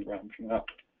it's really ramping up.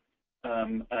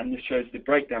 And this shows the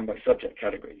breakdown by subject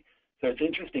category. So it's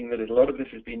interesting that a lot of this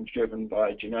has been driven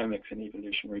by genomics and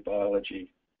evolutionary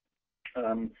biology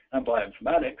and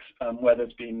bioinformatics, where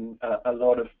there's been a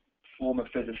lot of former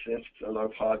physicists, a lot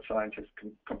of hard scientists,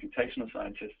 computational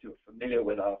scientists who are familiar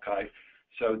with arXiv,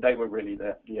 so they were really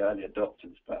the early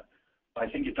adopters. But I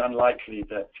think it's unlikely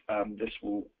that this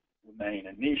will remain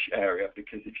a niche area,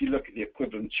 because if you look at the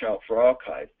equivalent chart for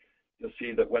arXiv, you'll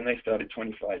see that when they started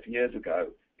 25 years ago,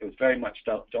 it was very much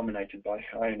dominated by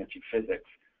high-energy physics.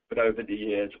 but over the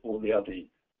years, all the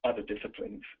other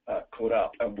disciplines caught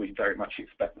up, and we very much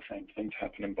expect the same thing to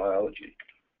happen in biology.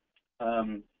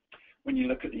 When you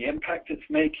look at the impact it's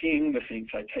making, we're seeing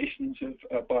citations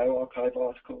of bioRxiv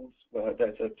articles, where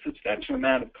there's a substantial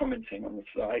amount of commenting on the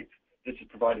site. This is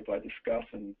provided by Discuss,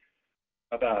 and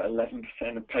about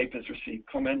 11% of papers receive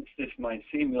comments. This might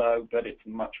seem low, but it's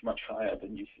much, much higher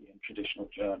than you see in traditional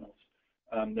journals.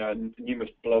 There are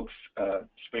numerous blogs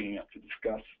springing up to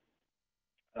discuss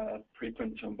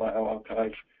preprints on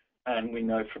bioRxiv, and we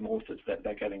know from authors that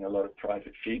they're getting a lot of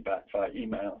private feedback via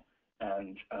email,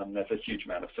 and there's a huge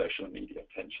amount of social media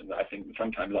attention. That I think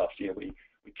sometime last year we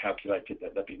calculated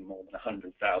that there'd been more than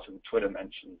 100,000 Twitter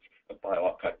mentions of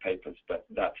bioRxiv papers, but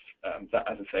that, as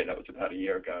I say, that was about a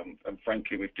year ago, and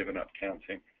frankly, we've given up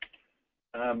counting.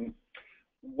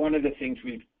 One of the things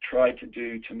we've tried to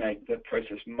do to make the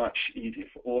process much easier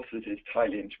for authors is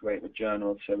tightly integrate with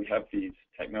journals. So we have these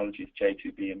technologies,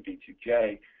 J2B and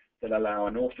V2J, that allow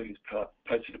an author who's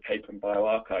posted a paper in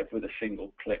bioRxiv with a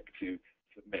single click to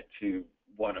submit to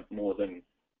one of more than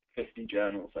 50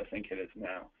 journals, I think it is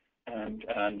now. And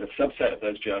a subset of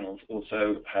those journals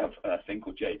also have a thing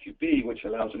called J2B, which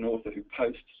allows an author who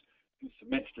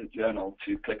submits to the journal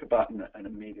to click a button and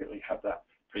immediately have that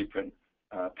preprint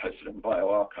posted in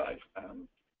bioRxiv.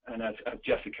 And as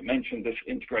Jessica mentioned, this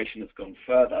integration has gone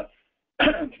further,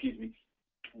 excuse me,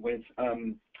 with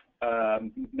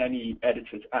many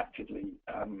editors actively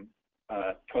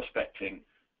prospecting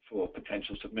for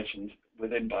potential submissions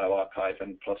within bioRxiv,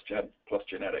 and PLOS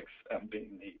Genetics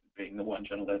being the one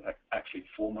journal that actually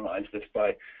formalized this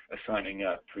by assigning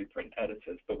preprint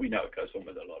editors. But we know it goes on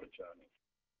with a lot of journals.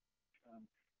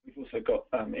 We've also got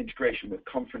integration with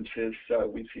conferences, so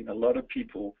we've seen a lot of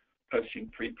people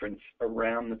posting preprints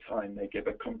around the time they give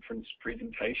a conference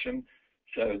presentation.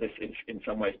 So this is in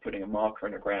some ways putting a marker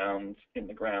in the ground.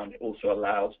 It also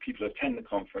allows people who attend the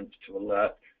conference to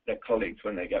alert their colleagues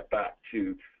when they get back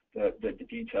to the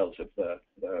details of the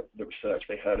research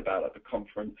they heard about at the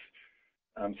conference.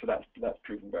 So that's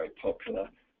proven very popular.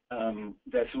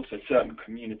 There's also certain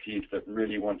communities that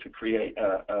really want to create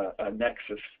a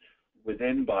nexus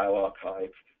within bioRxiv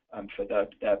for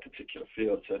their particular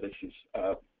field. So this is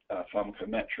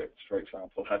pharmacometrics, for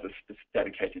example, has a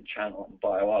dedicated channel on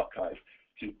bioRxiv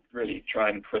to really try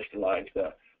and crystallize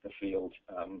the field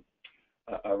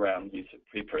around use of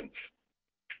preprints,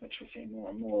 which we're seeing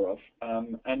more and more of.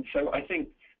 And so I think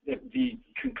that the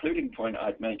concluding point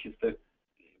I'd make is that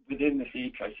within this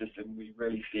ecosystem, we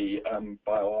really see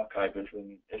bioRxiv as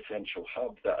an essential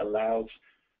hub that allows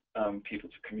people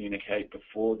to communicate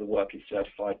before the work is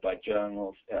certified by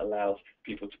journals. It allows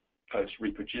people to post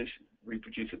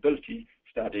reproducibility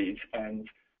studies and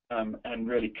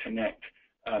really connect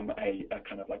a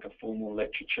kind of like a formal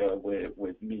literature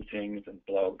with meetings and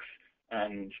blogs,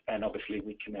 and obviously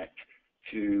we connect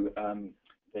to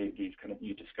these kind of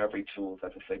new discovery tools,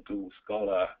 as I say, Google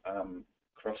Scholar,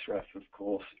 Crossref, of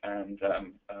course, and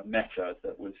Meta,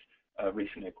 that was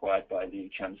recently acquired by the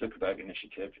Chan Zuckerberg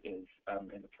Initiative, is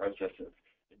in the process of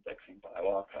indexing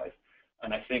bioRxiv.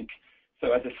 And I think,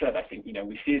 so as I said, I think,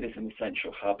 we see it as an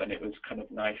essential hub, and it was kind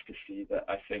of nice to see that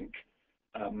I think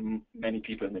many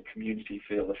people in the community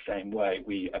feel the same way.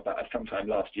 About sometime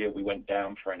last year, we went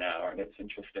down for an hour, and it's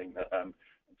interesting that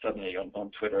suddenly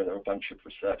on Twitter, there were a bunch of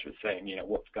researchers saying,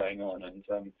 what's going on,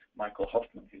 and Michael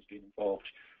Hoffman, who's been involved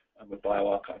with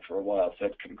bioRxiv for a while,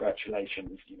 said,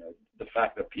 congratulations. The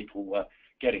fact that people were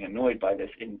getting annoyed by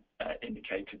this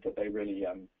indicated that they really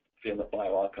feel that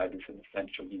bioRxiv is an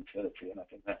essential utility, and I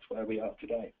think that's where we are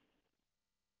today.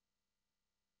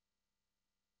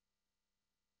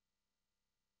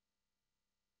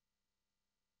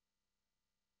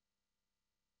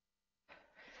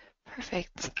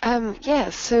 Perfect.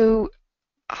 Yeah, so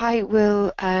I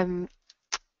will,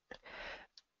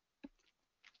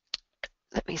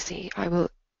 let me see, I will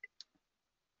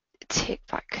take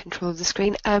back control of the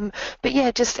screen. But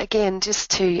yeah, just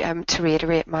to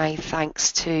reiterate my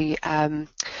thanks to the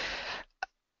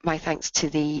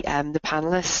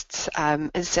panelists. As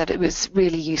I said, it was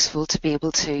really useful to be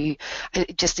able to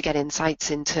just to get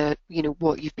insights into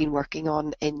what you've been working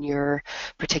on in your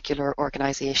particular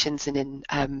organisations and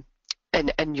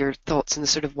in your thoughts on the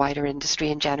sort of wider industry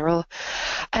in general.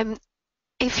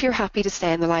 If you're happy to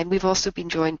stay on the line, we've also been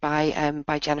joined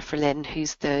by Jennifer Lynn,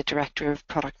 who's the Director of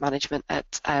Product Management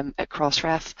at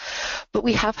Crossref. But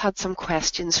we have had some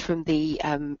questions from the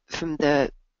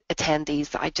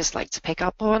attendees that I'd just like to pick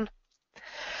up on.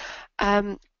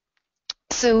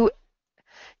 So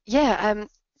yeah,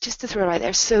 just to throw it out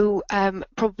there, so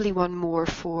probably one more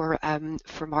for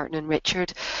Martyn and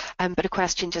Richard, but a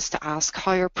question just to ask: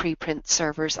 how are preprint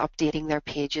servers updating their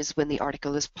pages when the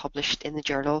article is published in the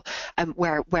journal?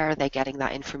 Where are they getting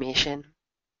that information?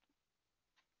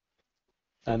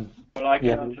 Well, I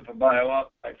can answer for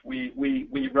bioRxiv.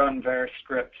 We run various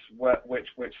scripts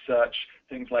which search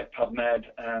things like PubMed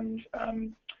and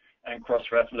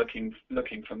Crossref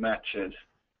looking for matches.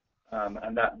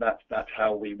 And that's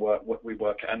how we work.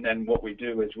 And then what we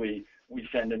do is we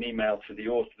send an email to the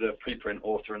author, the preprint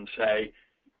author, and say,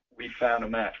 we found a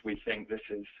match. We think this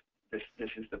is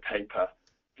the paper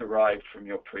derived from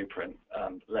your preprint.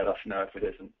 Let us know if it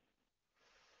isn't.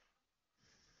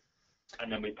 And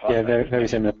then we pass. Yeah, very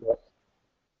similar.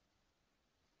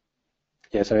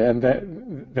 Yeah, sorry,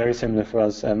 very similar for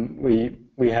us.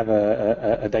 We have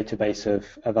a database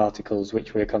of articles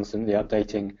which we're constantly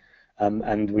updating.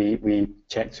 And we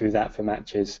check through that for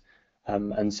matches,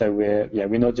 and so we're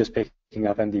not just picking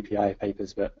up MDPI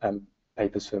papers, but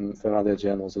papers from other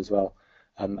journals as well.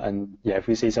 And yeah, if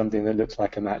we see something that looks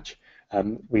like a match,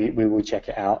 we will check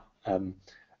it out,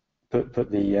 put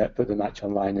the match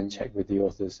online, and check with the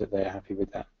authors that they are happy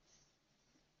with that.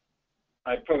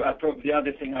 The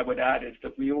other thing I would add is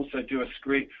that we also do a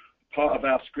screen. Part of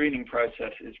our screening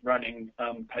process is running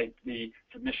the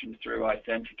submissions through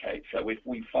Authenticate. So if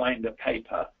we find a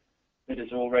paper that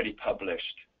is already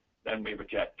published, then we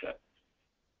reject it.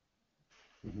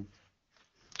 Mm-hmm.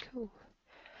 Cool.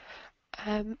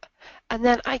 And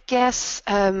then I guess,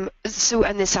 so,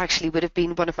 and this actually would have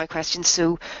been one of my questions.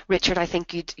 So, Richard, I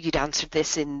think you'd answered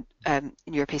this in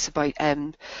your piece about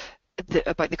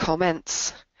the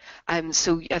comments.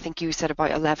 So I think you said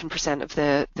about 11% of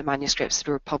the manuscripts that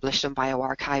were published on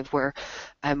bioRxiv were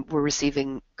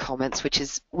receiving comments, which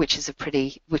is a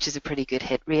pretty good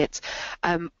hit rate.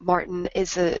 Martyn,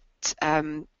 is it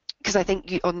because I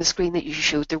think on the screen that you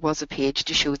showed there was a page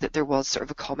to show that there was sort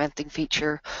of a commenting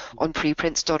feature on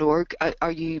preprints.org.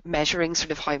 Are you measuring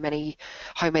sort of how many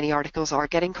articles are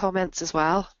getting comments as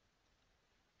well?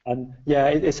 Yeah,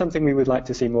 it's something we would like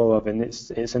to see more of, and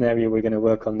it's an area we're going to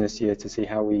work on this year to see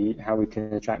how we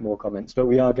can attract more comments. But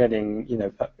we are getting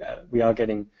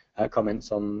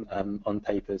comments on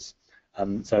papers,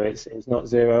 so it's not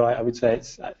zero. I would say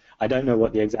I don't know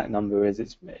what the exact number is.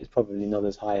 It's probably not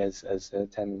as high as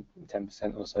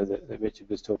 10% or so that Richard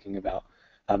was talking about.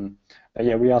 But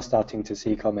yeah, we are starting to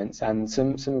see comments, and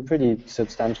some pretty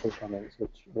substantial comments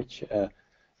which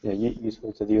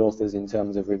useful to the authors in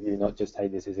terms of review, not just, hey,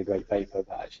 this is a great paper,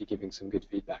 but actually giving some good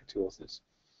feedback to authors.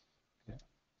 Yeah.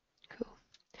 Cool.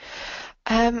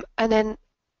 And then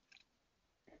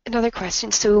another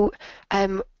question. So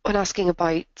when asking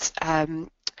about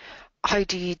how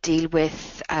do you deal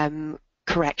with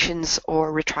corrections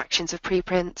or retractions of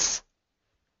preprints?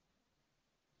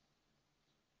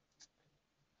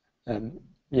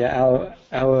 Yeah,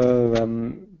 our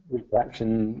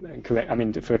retraction,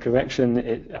 for a correction,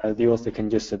 the author can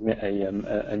just submit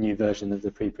a new version of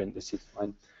the preprint. This is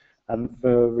fine.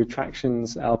 For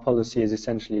retractions, our policy is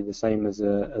essentially the same as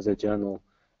a journal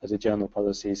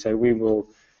policy. So we will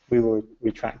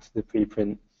retract the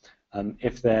preprint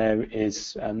if there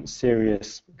is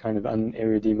serious kind of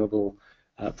irredeemable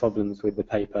problems with the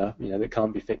paper, that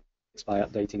can't be fixed by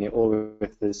updating it, or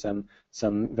if there's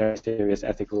some very serious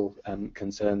ethical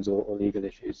concerns or legal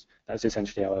issues. That's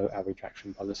essentially our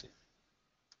retraction policy.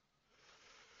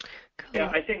 Cool. Yeah,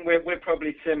 I think we're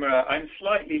probably similar. I'm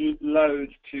slightly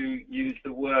loath to use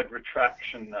the word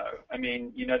retraction, though. I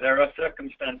mean, there are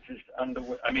circumstances under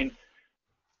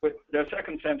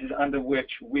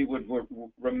which we would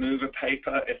remove a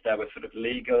paper if there were sort of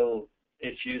legal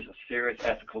issues or serious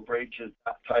ethical breaches,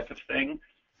 that type of thing.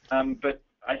 But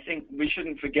I think we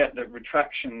shouldn't forget that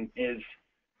retraction is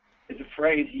a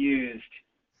phrase used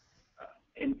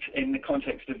in the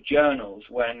context of journals,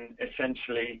 when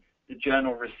essentially the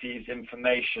journal receives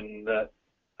information that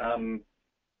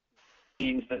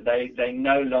means that they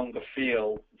no longer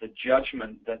feel the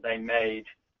judgment that they made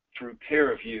through peer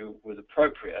review was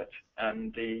appropriate,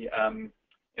 and the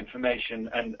information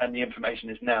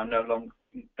is now no longer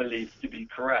believed to be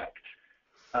correct.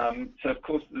 So, of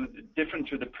course, the difference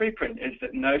with the preprint is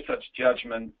that no such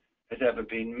judgment has ever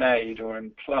been made or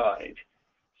implied.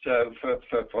 So,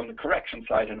 on the correction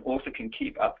side, an author can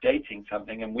keep updating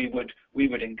something, and we would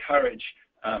encourage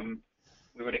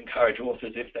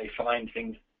authors, if they find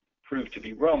things prove to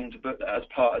be wrong, to put that as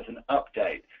part as an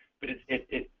update.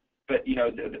 But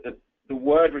the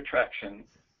word retraction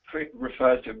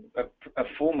refers to a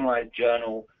formalized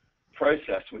journal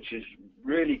process, which is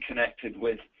really connected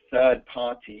with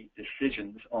third-party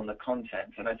decisions on the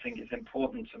content. And I think it's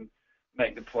important to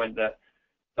make the point that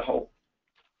the whole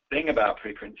thing about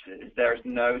preprints is there is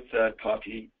no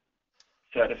third-party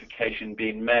certification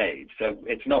being made. So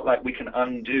it's not like we can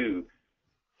undo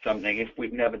something if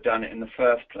we've never done it in the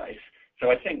first place. So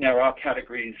I think there are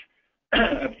categories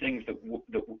of things that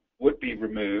would be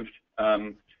removed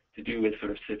to do with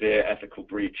sort of severe ethical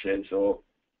breaches or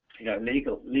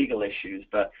legal issues.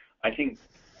 But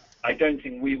I don't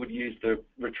think we would use the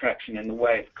retraction in the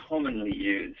way it's commonly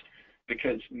used,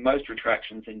 because most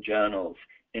retractions in journals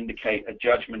indicate a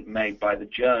judgment made by the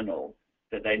journal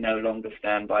that they no longer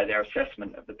stand by their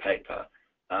assessment of the paper.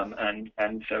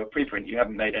 And so a preprint, you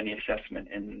haven't made any assessment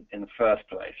in the first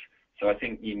place. So I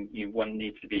think one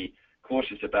needs to be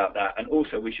cautious about that. And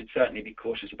also we should certainly be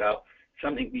cautious about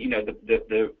something,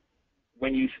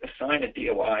 when you assign a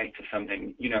DOI to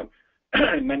something,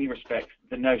 in many respects,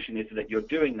 the notion is that you're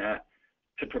doing that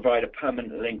to provide a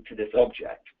permanent link to this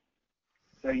object.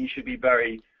 So you should be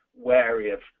very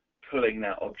wary of pulling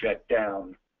that object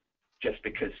down just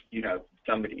because,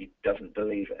 somebody doesn't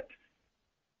believe it.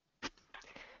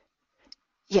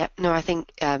 Yeah, no, I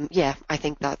think I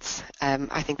think that's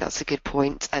a good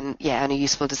point, and and a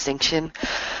useful distinction.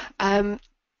 A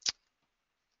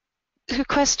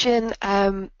question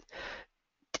to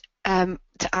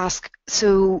ask: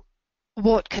 so,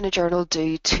 what can a journal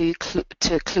do to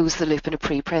close the loop in a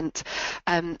preprint?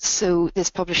 So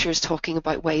this publisher is talking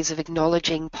about ways of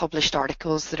acknowledging published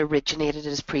articles that originated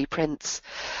as preprints,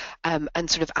 and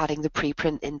sort of adding the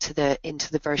preprint into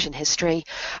the version history.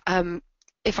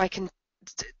 If I can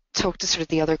talk to sort of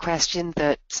the other question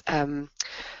that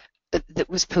that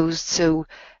was posed, so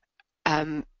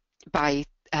by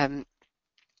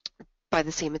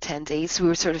the same attendees, we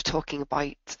were sort of talking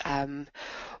about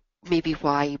maybe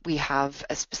why we have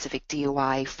a specific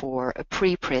DOI for a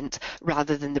preprint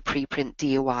rather than the preprint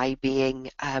DOI being,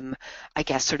 I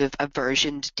guess, sort of a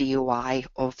versioned DOI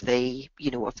of the,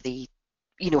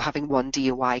 having one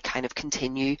DOI kind of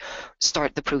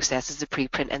start the process as a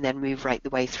preprint and then move right the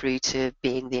way through to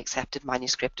being the accepted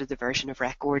manuscript of the version of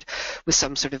record with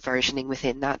some sort of versioning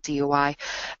within that DOI.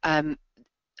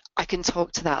 I can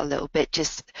talk to that a little bit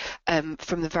just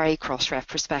from the very Crossref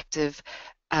perspective.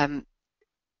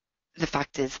 The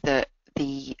fact is that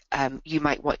you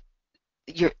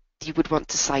would want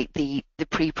to cite the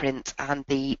preprint and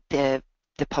the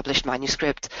published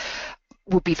manuscript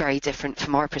would be very different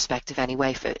from our perspective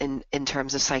anyway in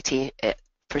terms of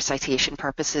for citation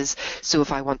purposes. So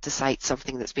if I want to cite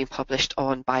something that's been published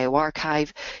on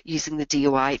bioRxiv using the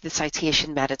DOI, the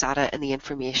citation metadata and the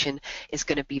information is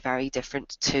going to be very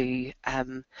different to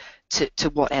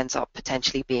what ends up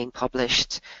potentially being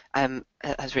published,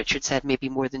 as Richard said, maybe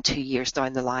more than 2 years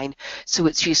down the line. So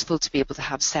it's useful to be able to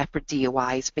have separate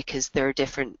DOIs because they're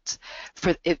different.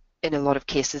 In a lot of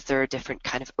cases, there are different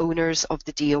kind of owners of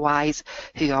the DOIs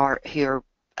who are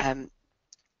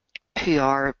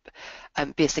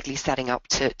basically setting up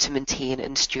to maintain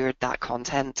and steward that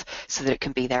content so that it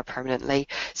can be there permanently.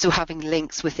 So having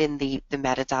links within the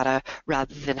metadata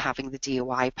rather than having the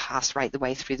DOI pass right the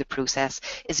way through the process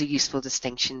is a useful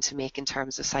distinction to make in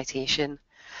terms of citation.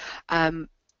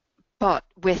 But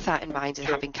with that in mind and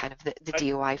having kind of the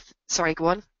DOI, sorry, go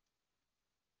on.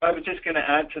 I was just going to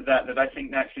add to that I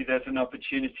think actually there's an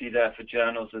opportunity there for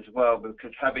journals as well,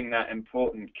 because having that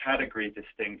important category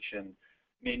distinction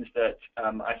means that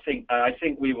I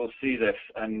think we will see this,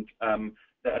 and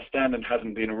that a standard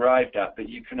hasn't been arrived at. But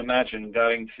you can imagine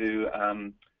going into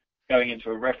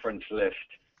a reference list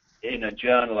in a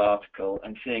journal article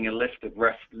and seeing a list of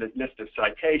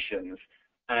citations,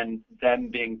 and them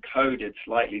being coded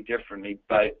slightly differently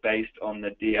based on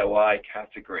the DOI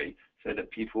category, so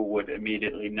that people would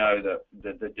immediately know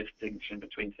that the distinction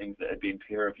between things that had been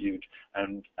peer-reviewed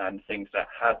and things that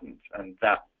hadn't, and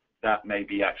that may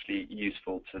be actually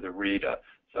useful to the reader.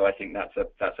 So I think that's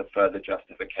a further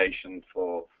justification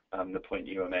for the point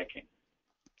you were making.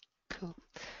 Cool.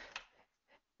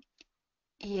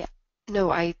 Yeah. No,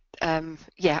 I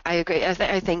agree.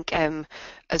 I think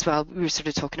as well, we were sort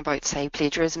of talking about, say,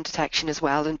 plagiarism detection as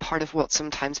well, and part of what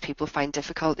sometimes people find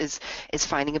difficult is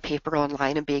finding a paper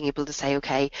online and being able to say,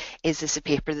 okay, is this a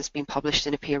paper that's been published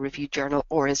in a peer-reviewed journal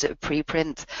or is it a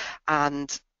preprint?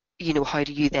 And how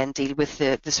do you then deal with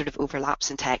the sort of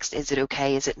overlaps in text? Is it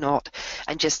okay? Is it not?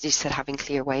 And just you said having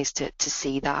clear ways to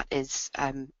see that is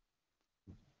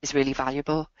really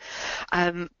valuable.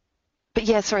 But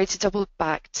yeah, sorry, to double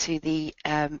back to the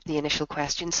initial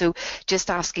question. So just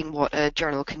asking what a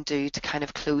journal can do to kind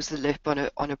of close the loop on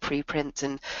a preprint,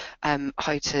 and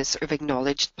how to sort of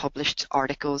acknowledge published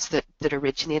articles that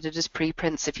originated as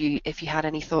preprints. If you had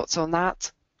any thoughts on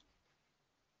that.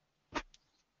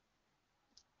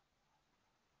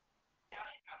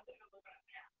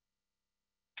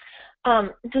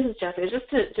 This is Jessica. Just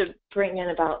to bring in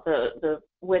about the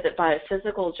way that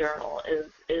Biophysical Journal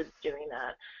is doing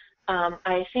that.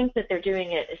 I think that they're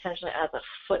doing it essentially as a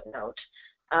footnote,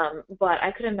 but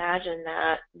I could imagine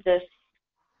that this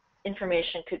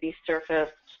information could be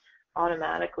surfaced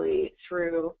automatically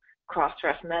through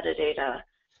Crossref metadata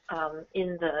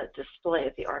in the display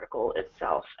of the article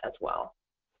itself as well.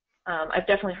 I've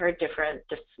definitely heard different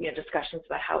discussions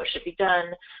about how it should be done.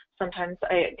 Sometimes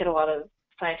I get a lot of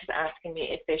scientists asking me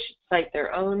if they should cite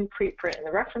their own preprint in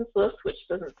the reference list, which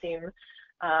doesn't seem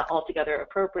altogether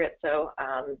appropriate. So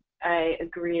I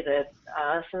agree that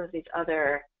some of these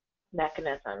other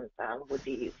mechanisms would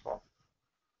be useful.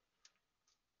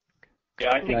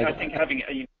 Yeah, I think having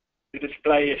the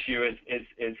display issue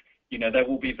is there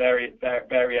will be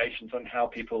variations on how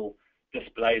people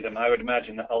display them. I would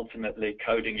imagine that ultimately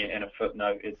coding it in a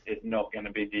footnote is not going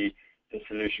to be the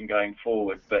solution going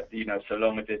forward. But so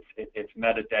long as it's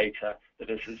metadata that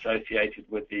is associated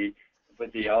with the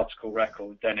article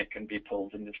record, then it can be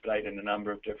pulled and displayed in a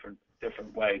number of different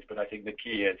ways. But I think the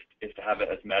key is to have it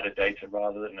as metadata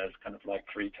rather than as kind of like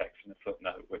free text in a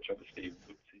footnote, which obviously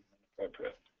would seem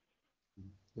inappropriate.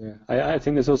 Yeah, I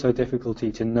think there's also a difficulty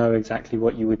to know exactly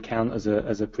what you would count as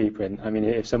a preprint. I mean,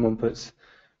 if someone puts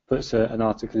an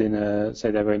article in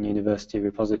say their own university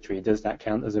repository, does that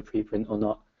count as a preprint or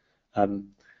not?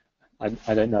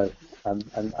 I don't know.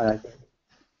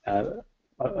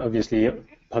 Obviously,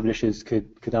 publishers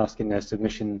could ask in their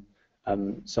submission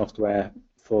software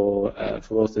for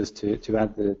authors to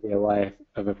add the DOI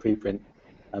of a preprint.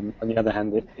 On the other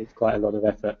hand, it's quite a lot of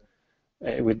effort.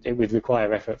 It would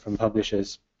require effort from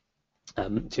publishers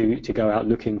to go out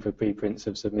looking for preprints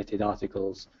of submitted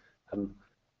articles.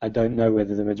 I don't know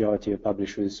whether the majority of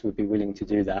publishers would be willing to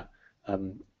do that.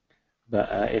 But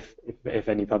if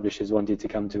any publishers wanted to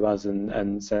come to us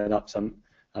and set up some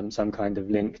kind of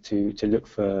link to look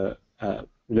for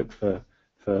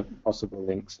possible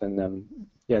links, then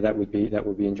yeah, that would be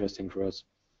interesting for us.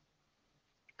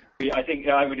 I think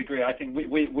I would agree. I think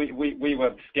we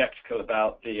were skeptical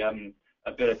about the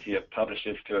ability of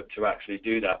publishers to actually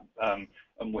do that, and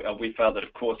we felt that,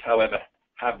 of course, however,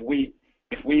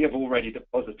 if we have already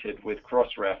deposited with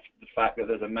Crossref the fact that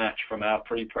there's a match from our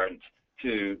preprint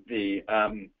to the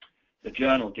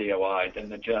journal DOI, then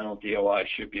the journal DOI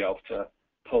should be able to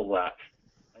pull that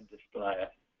and display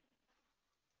it.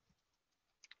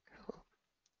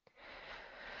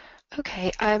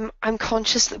 Okay, I'm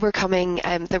conscious that we're coming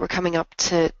up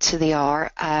to the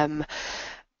hour.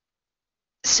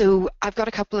 So I've got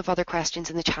a couple of other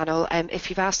questions in the channel. If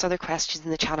you've asked other questions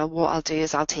in the channel, what I'll do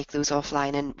is I'll take those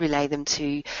offline and relay them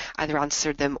to either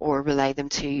answer them or relay them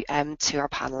to our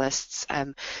panelists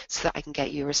so that I can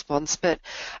get you a response. But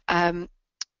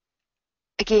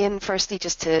again, firstly,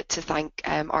 just to thank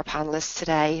our panelists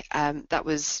today. That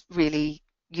was really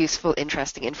useful,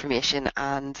 interesting information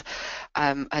and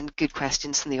good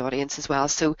questions from the audience as well.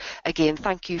 So again,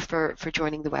 thank you for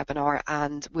joining the webinar,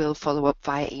 and we'll follow up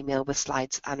via email with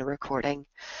slides and a recording.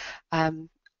 But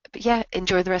yeah,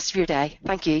 enjoy the rest of your day.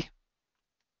 Thank you.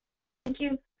 Thank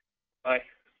you. Bye.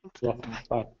 Yeah,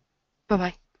 bye.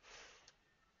 Bye-bye.